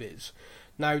Grimes movies.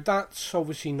 Now, that's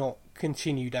obviously not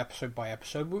continued episode by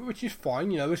episode, which is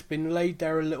fine. It's been laid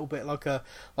there a little bit like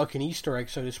an Easter egg,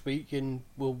 so to speak, and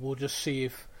we'll just see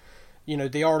if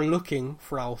they are looking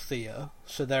for Althea,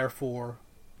 so therefore,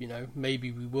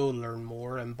 maybe we will learn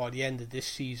more, and by the end of this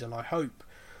season, I hope,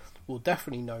 we'll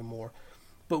definitely know more.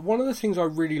 But one of the things I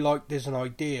really liked as an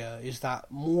idea is that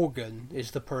Morgan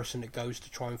is the person that goes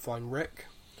to try and find Rick.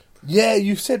 Yeah,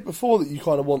 you've said before that you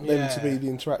kind of want them to be the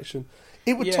interaction.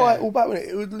 It would tie it all back, wouldn't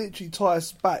it? It would literally tie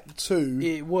us back to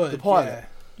the pilot.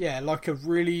 Yeah, like a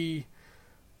really,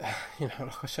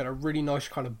 like I said, a really nice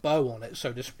kind of bow on it,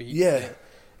 so to speak. Yeah.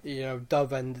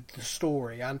 Dove ended the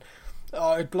story, and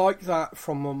I'd like that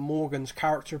from a Morgan's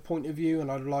character point of view, and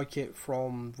I'd like it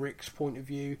from Rick's point of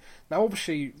view. Now,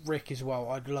 obviously, Rick as well,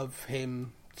 I'd love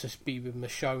him to be with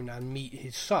Michonne and meet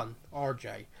his son,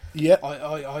 RJ. Yeah.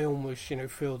 I almost,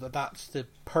 feel that that's the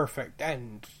perfect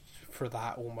end for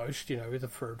that, almost, the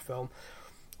third film.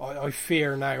 I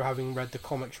fear now, having read the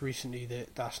comics recently,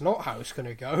 that that's not how it's going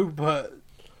to go, but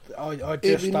I just,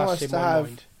 it'd be that's nice in to my have...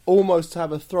 mind. Almost to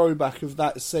have a throwback of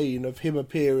that scene of him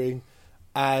appearing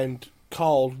and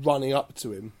Carl running up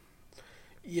to him.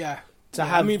 Yeah. To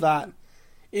have that...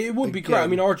 It would be great. I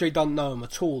mean, RJ doesn't know him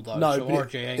at all, though. No, so but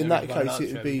RJ ain't in that case,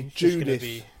 it would be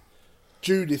Judith.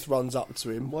 Judith runs up to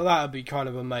him. Well, that would be kind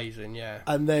of amazing, yeah.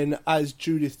 And then as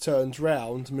Judith turns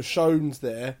round, Michonne's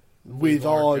there with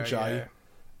RJ. Yeah.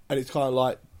 And it's kind of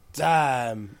like,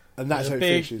 damn... And that's how it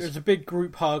finishes. There's a big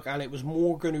group hug, and it was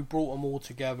Morgan who brought them all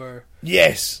together.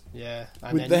 Yes! Yeah,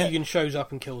 and then Negan shows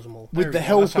up and kills them all. With the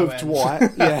help of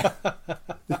Dwight, yeah.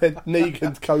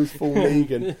 Negan goes full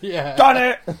Negan. Yeah. Done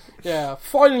it! Yeah,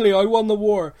 finally I won the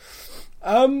war.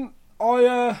 So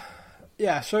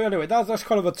anyway, that's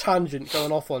kind of a tangent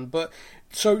going off on, but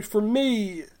so for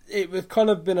me, it would kind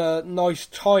of been a nice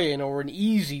tie-in, or an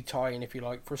easy tie-in, if you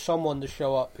like, for someone to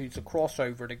show up who's a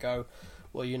crossover to go,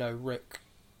 well, Rick...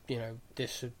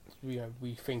 this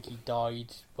we think he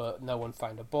died, but no one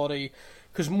found a body.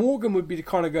 Because Morgan would be the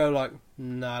kind of go like,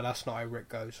 nah, that's not how Rick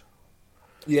goes.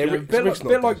 Yeah, a bit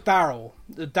like Daryl.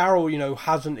 Daryl,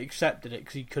 hasn't accepted it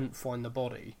because he couldn't find the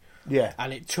body. Yeah.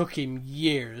 And it took him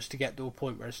years to get to a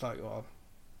point where it's like, well,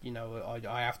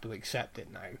 I have to accept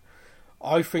it now.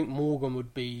 I think Morgan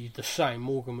would be the same.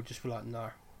 Morgan would just be like,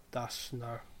 no,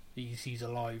 he's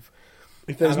alive.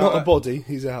 If there's not a body,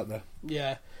 he's out there.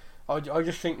 Yeah. I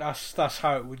just think that's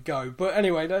how it would go. But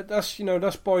anyway, that's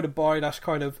by the by. That's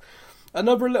kind of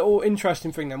another little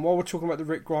interesting thing then. While we're talking about the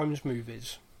Rick Grimes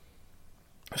movies,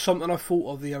 something I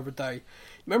thought of the other day.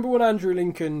 Remember when Andrew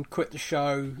Lincoln quit the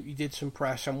show? He did some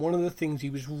press, and one of the things he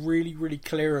was really, really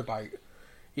clear about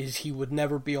is he would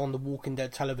never be on the Walking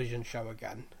Dead television show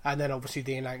again. And then obviously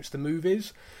they announced the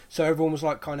movies, so everyone was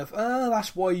like, kind of,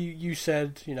 that's why you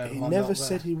said, He never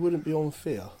said he wouldn't be on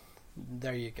Fear.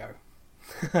 There you go.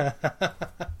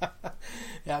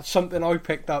 Yeah, it's something I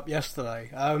picked up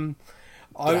yesterday.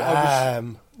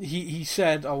 He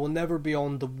said, I will never be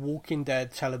on the Walking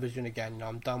Dead television again.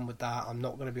 I'm done with that. I'm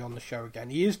not going to be on the show again.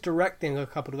 He is directing a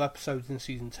couple of episodes in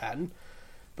season 10,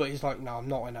 but he's like, no, I'm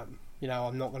not in them.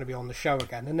 I'm not going to be on the show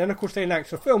again. And then, of course, they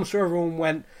announced the film, so everyone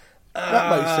went,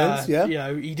 that makes sense,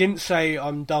 yeah. He didn't say,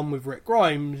 I'm done with Rick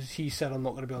Grimes. He said, I'm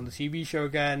not going to be on the TV show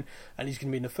again, and he's going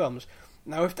to be in the films.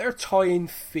 Now, if they're tying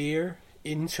Fear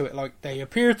into it like they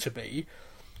appear to be,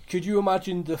 could you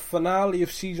imagine the finale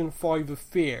of season 5 of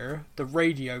Fear, the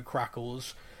radio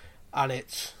crackles, and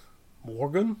it's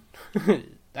Morgan?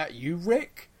 That you,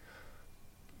 Rick?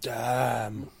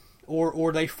 Damn.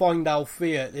 Or they find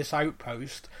Althea at this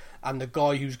outpost, and the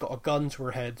guy who's got a gun to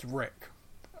her head's Rick.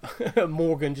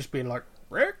 Morgan just being like,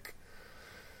 Rick?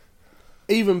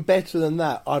 Even better than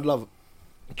that, I'd love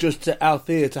just to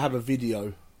Althea to have a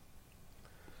video.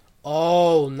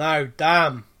 Oh, no,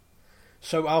 damn.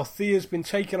 So Althea's been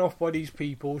taken off by these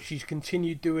people. She's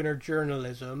continued doing her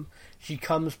journalism. She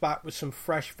comes back with some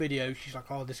fresh videos. She's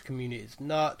like, oh, this community is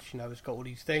nuts. It's got all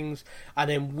these things. And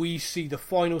then we see the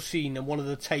final scene, and one of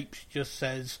the tapes just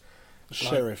says...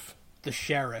 Sheriff. The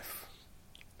sheriff.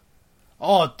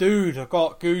 Oh, dude, I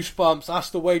got goosebumps.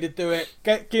 That's the way to do it.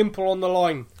 Get Gimple on the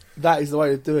line. That is the way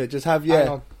to do it. Just have,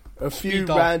 a few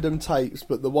random tapes,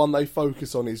 but the one they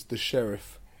focus on is the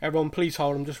sheriff. Everyone, please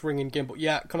hold. I'm just ringing Gimple.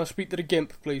 Yeah, can I speak to the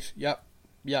Gimp, please? Yep.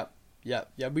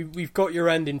 We've got your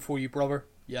ending for you, brother.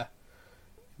 Yeah.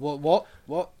 What?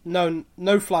 No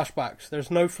flashbacks.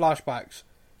 There's no flashbacks.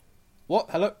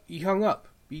 What? Hello? He hung up.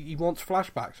 He wants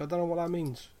flashbacks. I don't know what that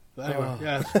means. But anyway,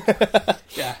 yeah.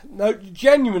 Yeah. No,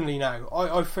 genuinely now,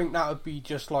 I think that would be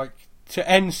just like, to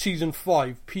end season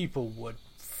 5, people would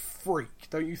freak,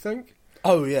 don't you think?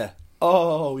 Oh, yeah.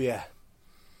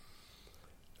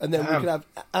 And then we could have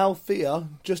Althea,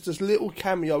 just as little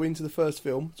cameo into the first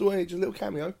film. It's always just a little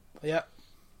cameo. Yeah.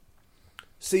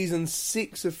 Season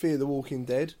 6 of Fear the Walking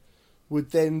Dead would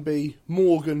then be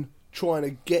Morgan trying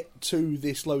to get to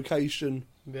this location.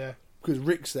 Yeah. Because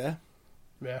Rick's there.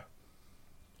 Yeah.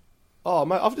 Oh,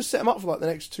 mate, I've just set them up for like the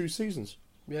next 2 seasons.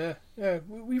 Yeah.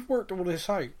 We've worked all this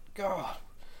out. God.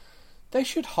 They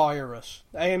should hire us.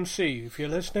 AMC, if you're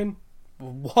listening,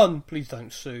 1, please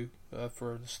don't sue.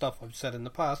 For the stuff I've said in the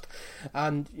past,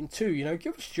 and 2,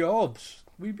 give us jobs.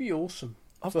 We'd be awesome.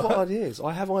 I've got ideas.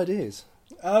 I have ideas.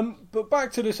 But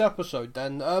back to this episode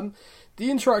then.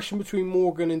 The interaction between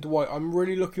Morgan and Dwight, I'm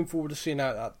really looking forward to seeing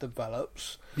how that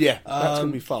develops. Yeah, that's going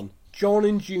to be fun. John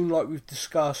and June, like we've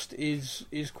discussed, is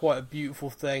quite a beautiful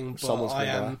thing,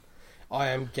 but I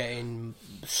am getting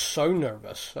so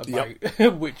nervous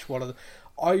about which one of them.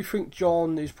 I think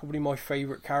John is probably my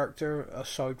favourite character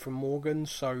aside from Morgan,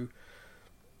 so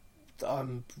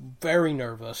I'm very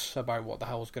nervous about what the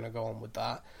hell is going to go on with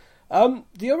that.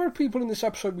 The other people in this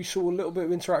episode, we saw a little bit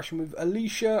of interaction with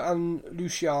Alicia and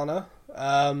Luciana.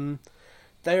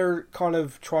 They're kind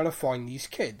of trying to find these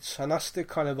kids, and that's the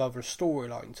kind of other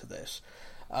storyline to this.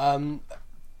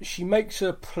 She makes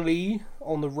a plea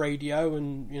on the radio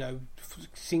and,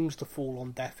 seems to fall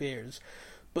on deaf ears.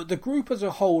 But the group as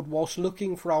a whole, whilst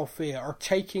looking for Althea, are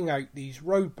taking out these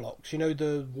roadblocks.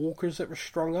 The walkers that were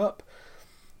strung up.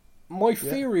 My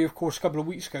theory, of course, a couple of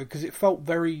weeks ago, because it felt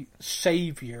very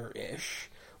Saviour-ish,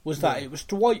 was that it was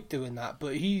Dwight doing that.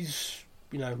 But he's,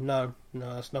 no,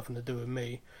 that's nothing to do with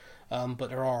me. But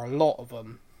there are a lot of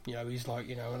them. He's like,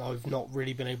 and I've not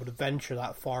really been able to venture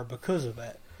that far because of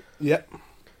it. Yep.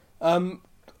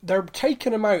 They're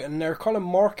taking them out and they're kind of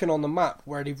marking on the map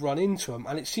where they've run into them,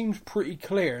 and it seems pretty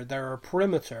clear they're a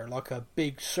perimeter, like a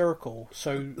big circle.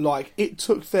 So, like, it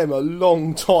took them a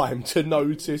long time to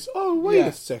notice. Oh, wait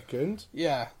a second.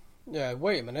 Yeah.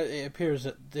 Wait a minute. It appears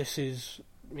that this is,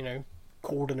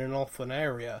 cordoning off an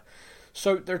area.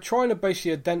 So they're trying to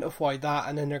basically identify that,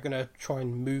 and then they're going to try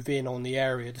and move in on the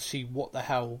area to see what the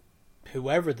hell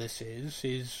whoever this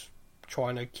is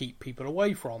trying to keep people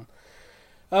away from.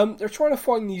 They're trying to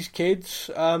find these kids.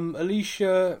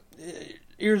 Alicia,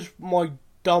 here's my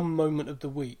dumb moment of the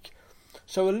week.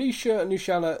 So Alicia and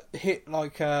Luciana hit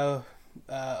like a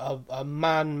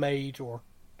man-made or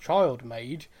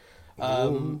child-made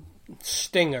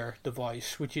stinger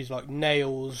device, which is like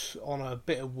nails on a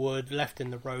bit of wood left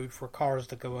in the road for cars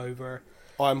to go over.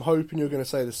 I'm hoping you're going to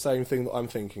say the same thing that I'm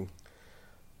thinking.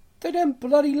 They then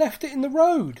bloody left it in the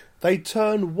road. They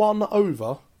turn one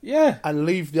over, yeah, and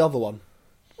leave the other one.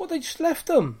 Well, they just left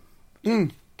them.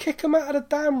 Kick them out of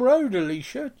the damn road,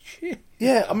 Alicia. Jeez.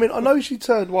 Yeah, I mean, I know she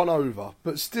turned one over,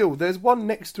 but still, there's one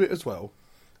next to it as well.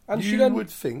 And you she then would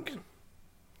think.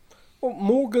 Well,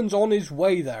 Morgan's on his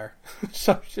way there.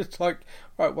 So it's just like,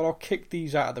 right, well, I'll kick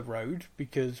these out of the road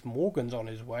because Morgan's on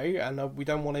his way and we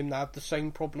don't want him to have the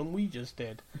same problem we just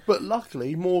did. But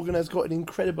luckily, Morgan has got an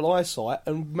incredible eyesight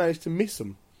and managed to miss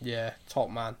them. Yeah,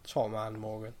 top man,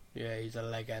 Morgan. Yeah, he's a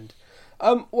leg end.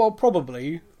 Well,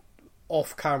 probably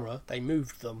off camera they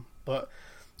moved them, but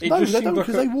they don't,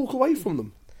 because they walk away from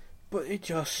them. But it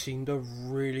just seemed a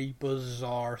really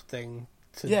bizarre thing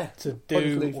to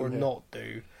do or not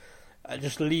do.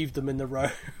 Just leave them in the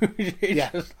road.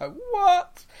 It's just like,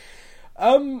 what?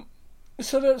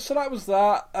 So that was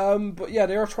that. But yeah,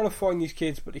 they are trying to find these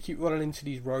kids, but they keep running into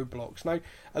these roadblocks. Now,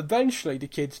 eventually the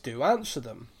kids do answer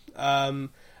them.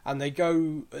 And they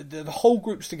go, the whole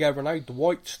group's together now.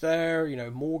 Dwight's there,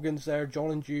 Morgan's there,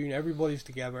 John and June, everybody's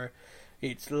together.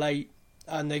 It's late,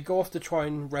 and they go off to try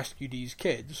and rescue these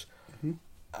kids. Mm-hmm.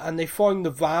 And they find the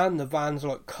van. The van's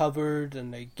like covered,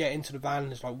 and they get into the van,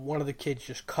 and it's like one of the kids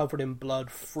just covered in blood,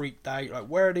 freaked out. Like,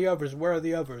 where are the others? Where are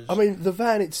the others? I mean, the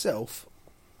van itself,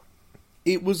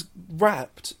 it was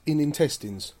wrapped in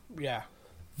intestines. Yeah.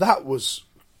 That was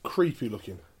creepy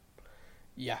looking.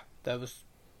 Yeah, that was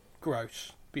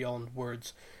gross beyond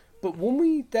words. But when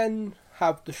we then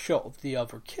have the shot of the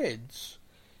other kids,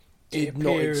 did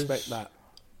not expect that.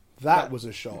 That was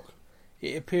a shock.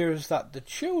 It appears that the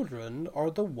children are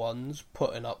the ones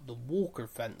putting up the Walker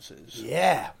fences.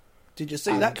 Yeah. Did you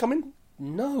see that coming?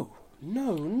 No,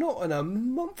 not in a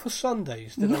month of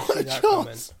Sundays did I see that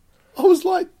coming. I was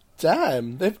like,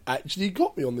 damn, they've actually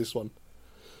got me on this one.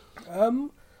 Well,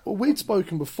 we'd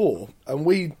spoken before, and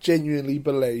we genuinely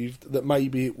believed that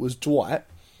maybe it was Dwight.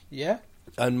 Yeah.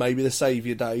 And maybe the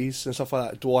Saviour Days and stuff like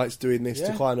that. Dwight's doing this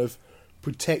to kind of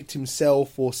protect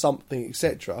himself or something,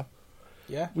 etc.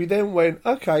 Yeah. We then went,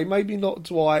 okay, maybe not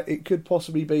Dwight. It could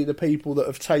possibly be the people that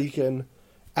have taken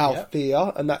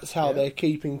Althea, and that's how they're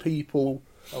keeping people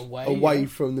away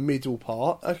from the middle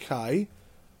part. Okay.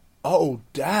 Oh,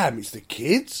 damn, it's the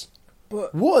kids?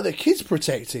 But what are the kids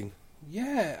protecting?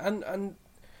 Yeah, and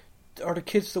are the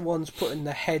kids the ones putting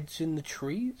the heads in the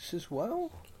trees as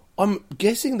well? I'm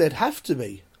guessing they'd have to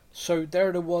be. So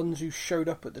they're the ones who showed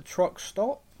up at the truck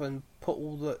stop and put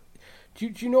all the...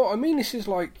 Do you know what I mean? This is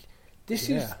like... This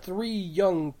is 3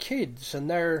 young kids, and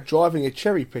they're... driving a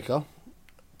cherry picker.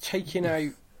 Taking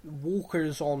out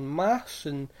walkers en masse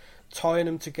and tying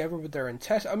them together with their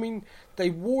intestines. I mean, they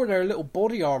wore their little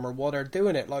body armour while they're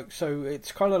doing it. Like, so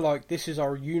it's kind of like, this is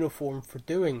our uniform for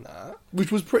doing that.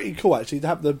 Which was pretty cool, actually, to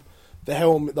have the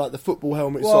helmet, like the football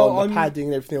helmets on, the padding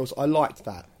and everything else. I liked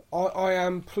that. I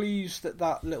am pleased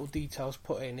that little detail's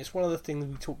put in. It's one of the things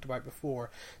we talked about before.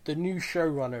 The new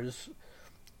showrunners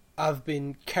have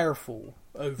been careful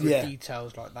over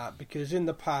details like that, because in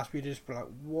the past we just been like,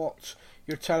 what?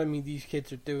 You're telling me these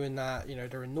kids are doing that?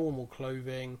 They're in normal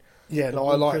clothing. Yeah, no,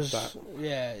 I like that.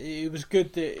 Yeah, it was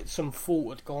good that some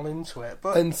thought had gone into it.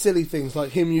 But and silly things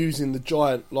like him using the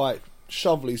giant, like,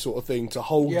 shovelly sort of thing to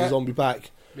hold the zombie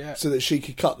back so that she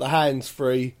could cut the hands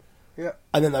free. Yeah.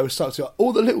 And then they were stuck together.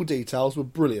 All the little details were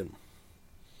brilliant.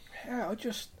 Yeah, it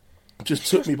just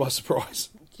took me by surprise.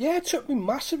 Yeah, it took me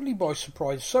massively by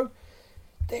surprise. So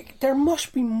there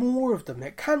must be more of them.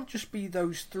 It can't just be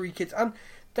those 3 kids. And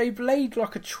they've laid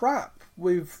like a trap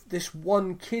with this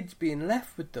one kid being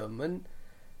left with them. And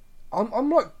I'm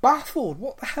like baffled.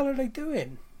 What the hell are they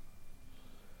doing?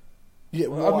 Yeah,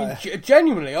 why? I mean,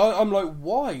 genuinely, I'm like,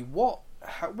 why? What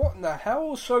in the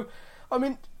hell? So, I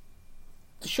mean,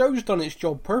 the show's done its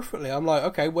job perfectly. I'm like,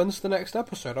 okay, when's the next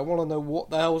episode? I want to know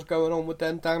what the hell's going on with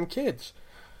them damn kids.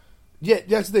 Yeah,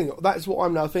 that's the thing. That's what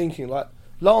I'm now thinking. Like,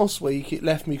 last week, it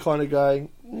left me kind of going,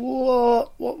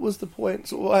 what? What was the point?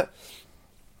 Sort of like,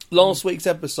 last week's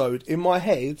episode, in my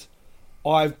head,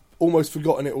 I've almost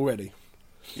forgotten it already.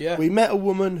 Yeah. We met a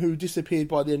woman who disappeared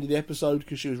by the end of the episode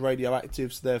because she was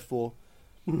radioactive, so therefore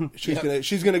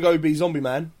She's gonna go be Zombie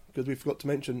Man, because we forgot to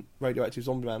mention Radioactive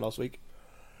Zombie Man last week.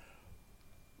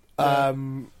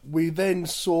 We then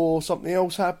saw something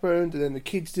else happened, and then the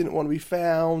kids didn't want to be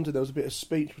found, and there was a bit of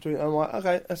speech between them. I'm like,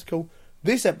 okay, that's cool.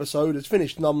 This episode has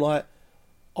finished, and I'm like,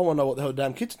 I want to know what the hell the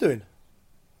damn kids are doing.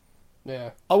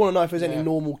 Yeah. I want to know if there's any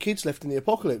normal kids left in the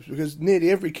apocalypse, because nearly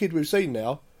every kid we've seen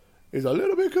now is a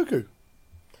little bit cuckoo.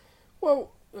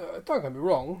 Well, don't get me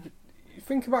wrong.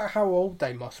 Think about how old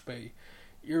they must be.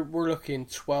 We're looking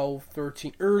 12,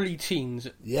 13, early teens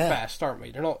at best, aren't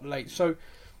we? They're not late. So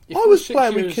I was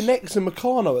playing with Kinects and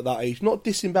Meccano at that age, not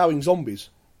disembowelling zombies.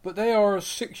 But they are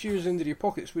 6 years into the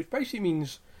apocalypse, which basically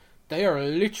means they are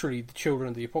literally the children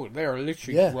of the apocalypse. They are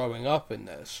literally growing up in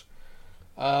this.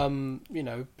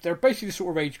 They're basically the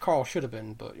sort of age Carl should have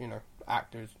been, but,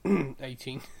 actors,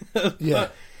 18. Yeah.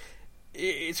 But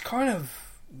it's kind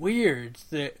of weird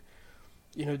that,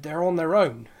 they're on their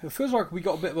own. It feels like we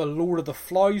got a bit of a Lord of the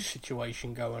Flies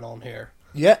situation going on here.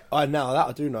 Yeah, I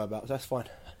do know about, so that's fine.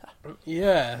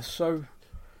 Yeah, so...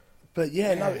 But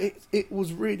no, it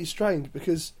was really strange,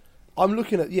 because I'm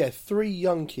looking at, 3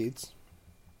 young kids.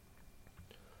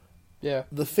 Yeah.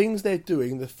 The things they're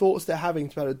doing, the thoughts they're having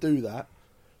to be able to do that,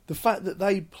 the fact that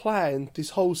they planned this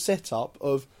whole setup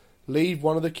of leave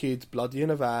one of the kids bloody in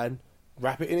a van,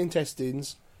 wrap it in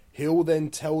intestines, he'll then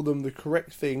tell them the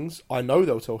correct things. I know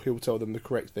he'll tell them the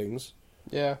correct things.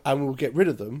 Yeah. And we'll get rid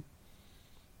of them.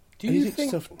 Do you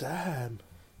think... damn.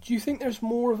 Do you think there's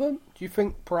more of them? Do you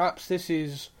think perhaps this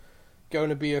is going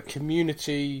to be a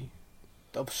community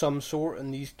of some sort,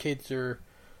 and these kids are...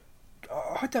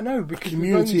 I don't know, because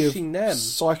we've only seen them.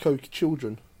 Psycho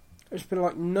children. There's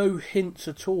been no hints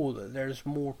at all that there's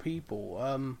more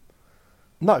people.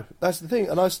 No, that's the thing,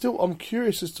 and I'm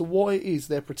curious as to what it is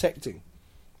they're protecting.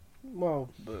 Well,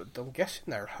 but I'm guessing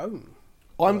they're home.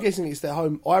 I'm guessing it's their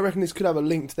home. I reckon this could have a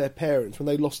link to their parents when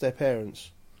they lost their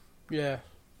parents. Yeah.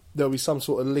 There'll be some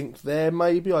sort of link there,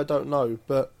 maybe, I don't know,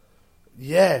 but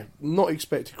yeah, not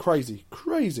expected.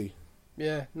 Crazy.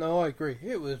 Yeah, no, I agree.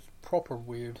 It was proper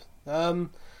weird.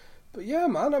 But yeah,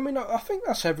 man, I mean, I think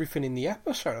that's everything in the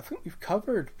episode. I think we've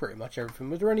covered pretty much everything.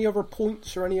 Was there any other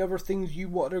points or any other things you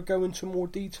wanted to go into more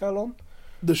detail on?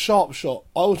 The sharp shot.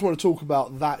 I always want to talk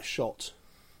about that shot.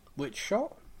 Which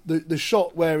shot? The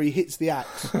shot where he hits the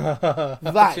axe.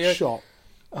 That shot.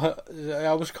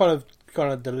 I was kind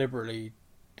of deliberately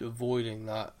avoiding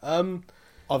that.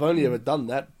 I've only ever done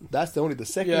that. That's only the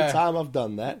second time I've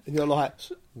done that. And you're like,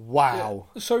 wow.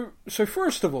 Yeah. So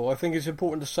first of all, I think it's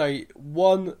important to say,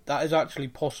 one, that is actually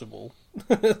possible.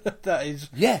 That is,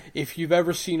 if you've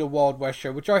ever seen a Wild West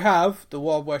show, which I have, the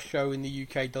Wild West show in the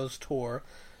UK does tour,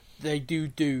 they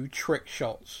do trick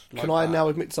shots. Can I now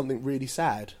admit something really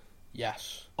sad?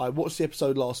 Yes. I watched the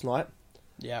episode last night.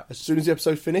 Yeah. As soon as the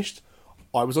episode finished,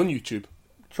 I was on YouTube.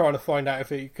 Trying to find out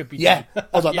if it could be done. I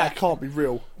was like, that can't be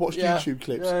real. Watch YouTube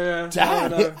clips.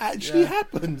 Damn, it actually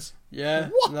happens. Yeah.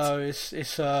 What? No, it's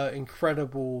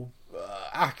incredible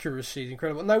accuracy. Is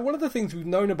incredible. Now, one of the things we've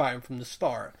known about him from the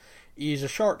start, he is a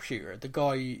sharpshooter. The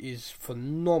guy is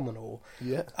phenomenal.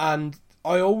 Yeah. And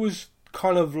I always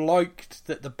kind of liked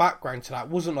that the background to that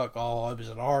wasn't like, oh, I was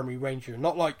an army ranger.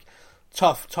 Not like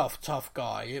tough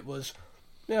guy. It was...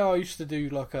 Yeah, I used to do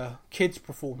kids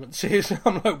performances.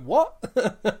 I'm like,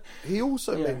 what? He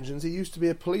also mentions he used to be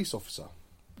a police officer.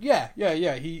 Yeah.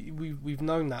 We've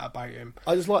known that about him.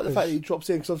 I just like the fact that he drops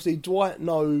in, because obviously Dwight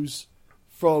knows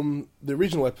from the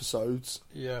original episodes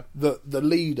that the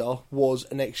leader was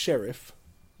an ex-sheriff.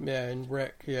 Yeah, in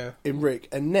Rick,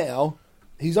 and now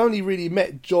he's only really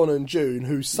met John and June,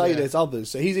 who say there's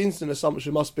others. So his instant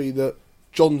assumption must be that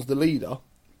John's the leader.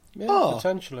 Yeah,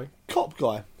 potentially. Cop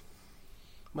guy.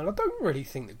 I don't really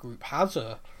think the group has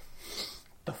a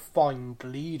defined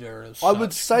leader as I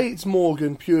would say it's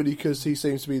Morgan, purely because he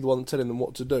seems to be the one telling them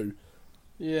what to do.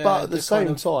 Yeah, but at the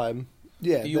same time,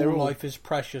 the Your Life is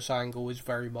Precious angle is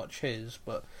very much his,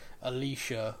 but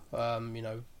Alicia,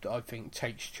 I think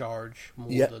takes charge more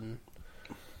than...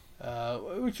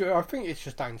 which I think it's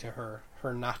just down to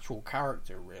her natural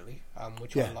character, really,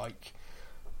 which I like.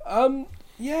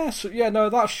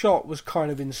 That shot was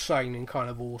kind of insane and kind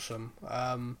of awesome.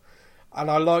 And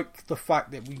I like the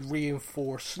fact that we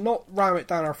reinforce, not ram it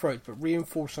down our throats, but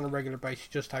reinforce on a regular basis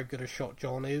just how good a shot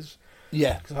John is.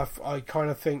 Yeah. Because I kind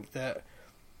of think that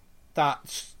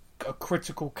that's a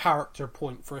critical character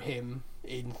point for him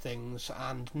in things,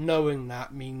 and knowing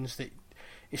that means that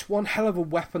it's one hell of a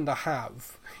weapon to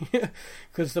have,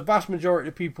 because the vast majority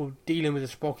of people dealing with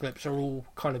this apocalypse are all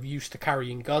kind of used to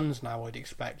carrying guns now, I'd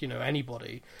expect,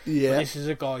 anybody. Yeah. But this is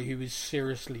a guy who is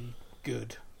seriously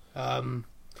good.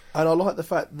 And I like the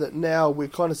fact that now we're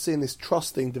kind of seeing this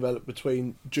trust thing develop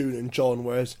between June and John,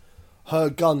 whereas her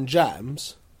gun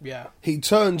jams. Yeah. He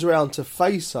turns around to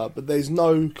face her, but there's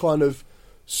no kind of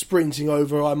sprinting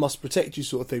over, I must protect you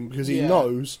sort of thing, because he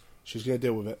knows she's going to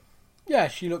deal with it. Yeah,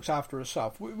 she looks after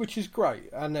herself, which is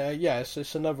great. And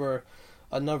it's another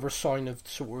sign of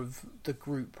sort of the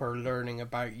group are learning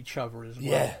about each other as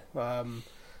well. Yeah.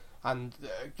 And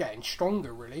getting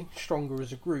stronger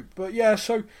as a group. But yeah,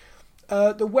 so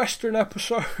the Western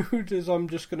episode, as I'm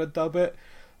just going to dub it,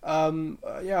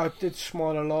 I did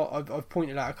smile a lot. I've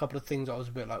pointed out a couple of things I was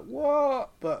a bit like,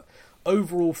 what? But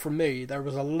overall for me, there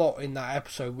was a lot in that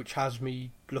episode which has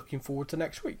me looking forward to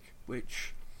next week,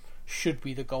 which should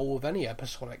be the goal of any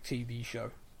episodic TV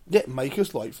show. Yeah, make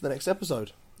us wait for the next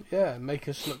episode. Yeah, make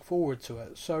us look forward to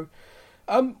it. So,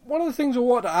 one of the things I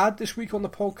want to add this week on the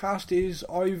podcast is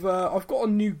I've got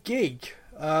a new gig.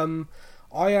 I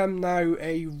am now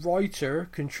a writer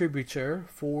contributor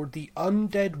for The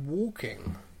Undead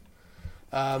Walking.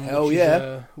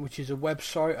 Which is a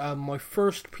website. My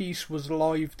first piece was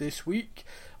live this week.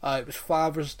 It was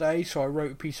Father's Day, so I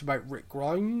wrote a piece about Rick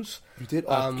Grimes. You did?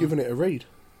 I've given it a read.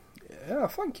 Yeah,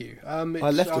 thank you. I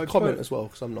left a comment as well,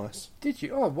 because I'm nice. Did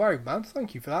you? Oh, wow, man.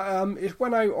 Thank you for that. It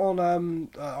went out on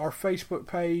our Facebook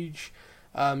page.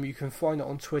 You can find it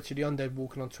on Twitter, The Undead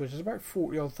Walking on Twitter. There's about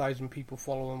 40,000 people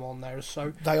follow them on there.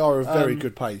 So they are a very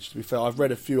good page, to be fair. I've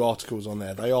read a few articles on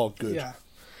there. They are good.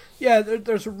 Yeah,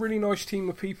 there's a really nice team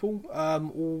of people,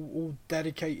 all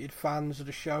dedicated fans of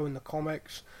the show and the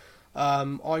comics.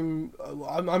 I'm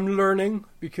learning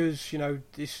because,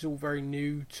 this is all very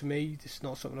new to me. This is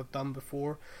not something I've done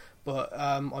before. But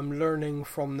I'm learning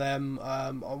from them.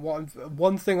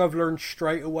 One thing I've learned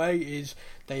straight away is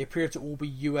they appear to all be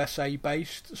USA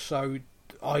based, so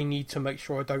I need to make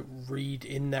sure I don't read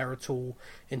in there at all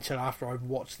until after I've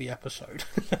watched the episode.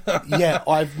 Yeah,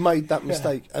 I've made that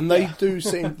mistake, and they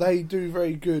do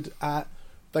very good at.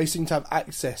 They seem to have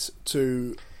access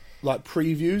to like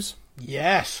previews.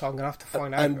 Yes, I'm gonna have to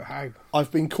find out how.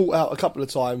 I've been caught out a couple of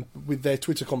times with their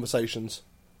Twitter conversations.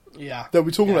 Yeah, they'll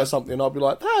be talking about something, and I'll be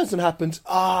like, "That hasn't happened."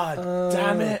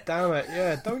 Damn it!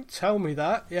 Yeah, don't tell me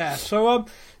that. Yeah, so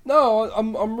no,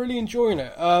 I'm really enjoying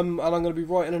it. And I'm going to be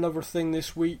writing another thing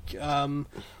this week,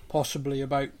 possibly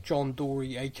about John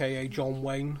Dory, aka John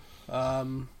Wayne,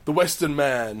 the Western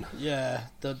Man. Yeah,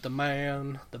 the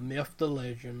man, the myth, the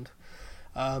legend.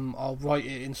 I'll write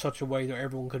it in such a way that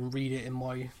everyone can read it in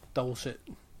my dulcet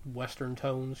Western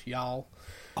tones, y'all.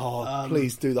 Oh,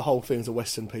 please do the whole thing as a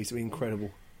Western piece. It'd be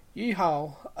incredible.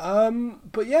 Yeehaw.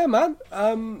 But yeah, man,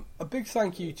 a big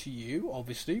thank you to you,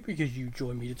 obviously, because you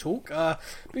joined me to talk.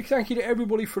 Big thank you to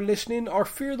everybody for listening. Our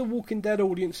Fear the Walking Dead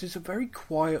audience is a very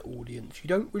quiet audience. You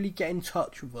don't really get in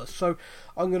touch with us. So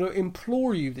I'm going to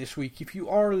implore you this week, if you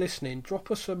are listening, drop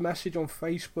us a message on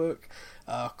Facebook,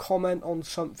 comment on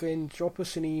something, drop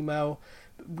us an email.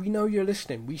 We know you're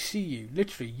listening. We see you.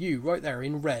 Literally, you, right there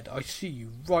in red. I see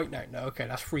you right now. No, okay,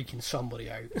 that's freaking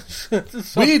somebody out.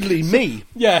 Weirdly, me.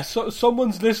 Yeah, so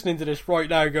someone's listening to this right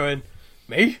now going,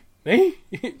 Me?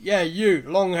 Yeah, you,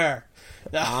 long hair.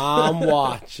 I'm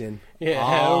watching. Yeah,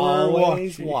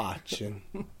 always watching.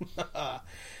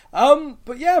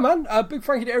 But yeah, man, big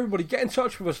thank you to everybody. Get in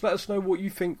touch with us. Let us know what you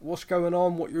think, what's going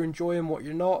on, what you're enjoying, what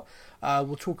you're not.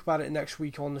 We'll talk about it next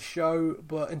week on the show.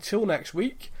 But until next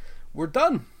week, we're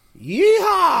done.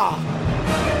 Yeehaw!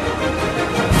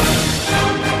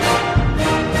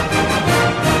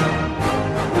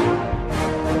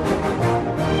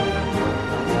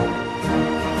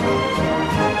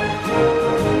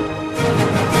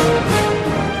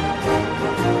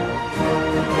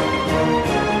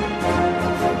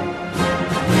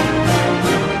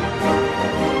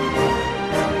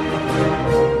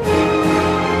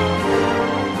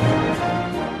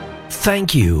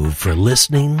 Thank you for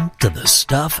listening to the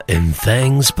Stuff and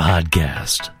Things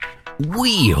podcast.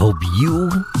 We hope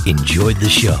you enjoyed the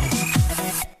show.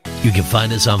 You can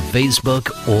find us on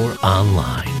Facebook or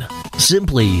online.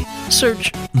 Simply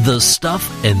search the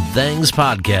Stuff and Things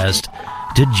podcast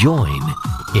to join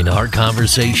in our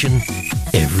conversation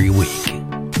every week.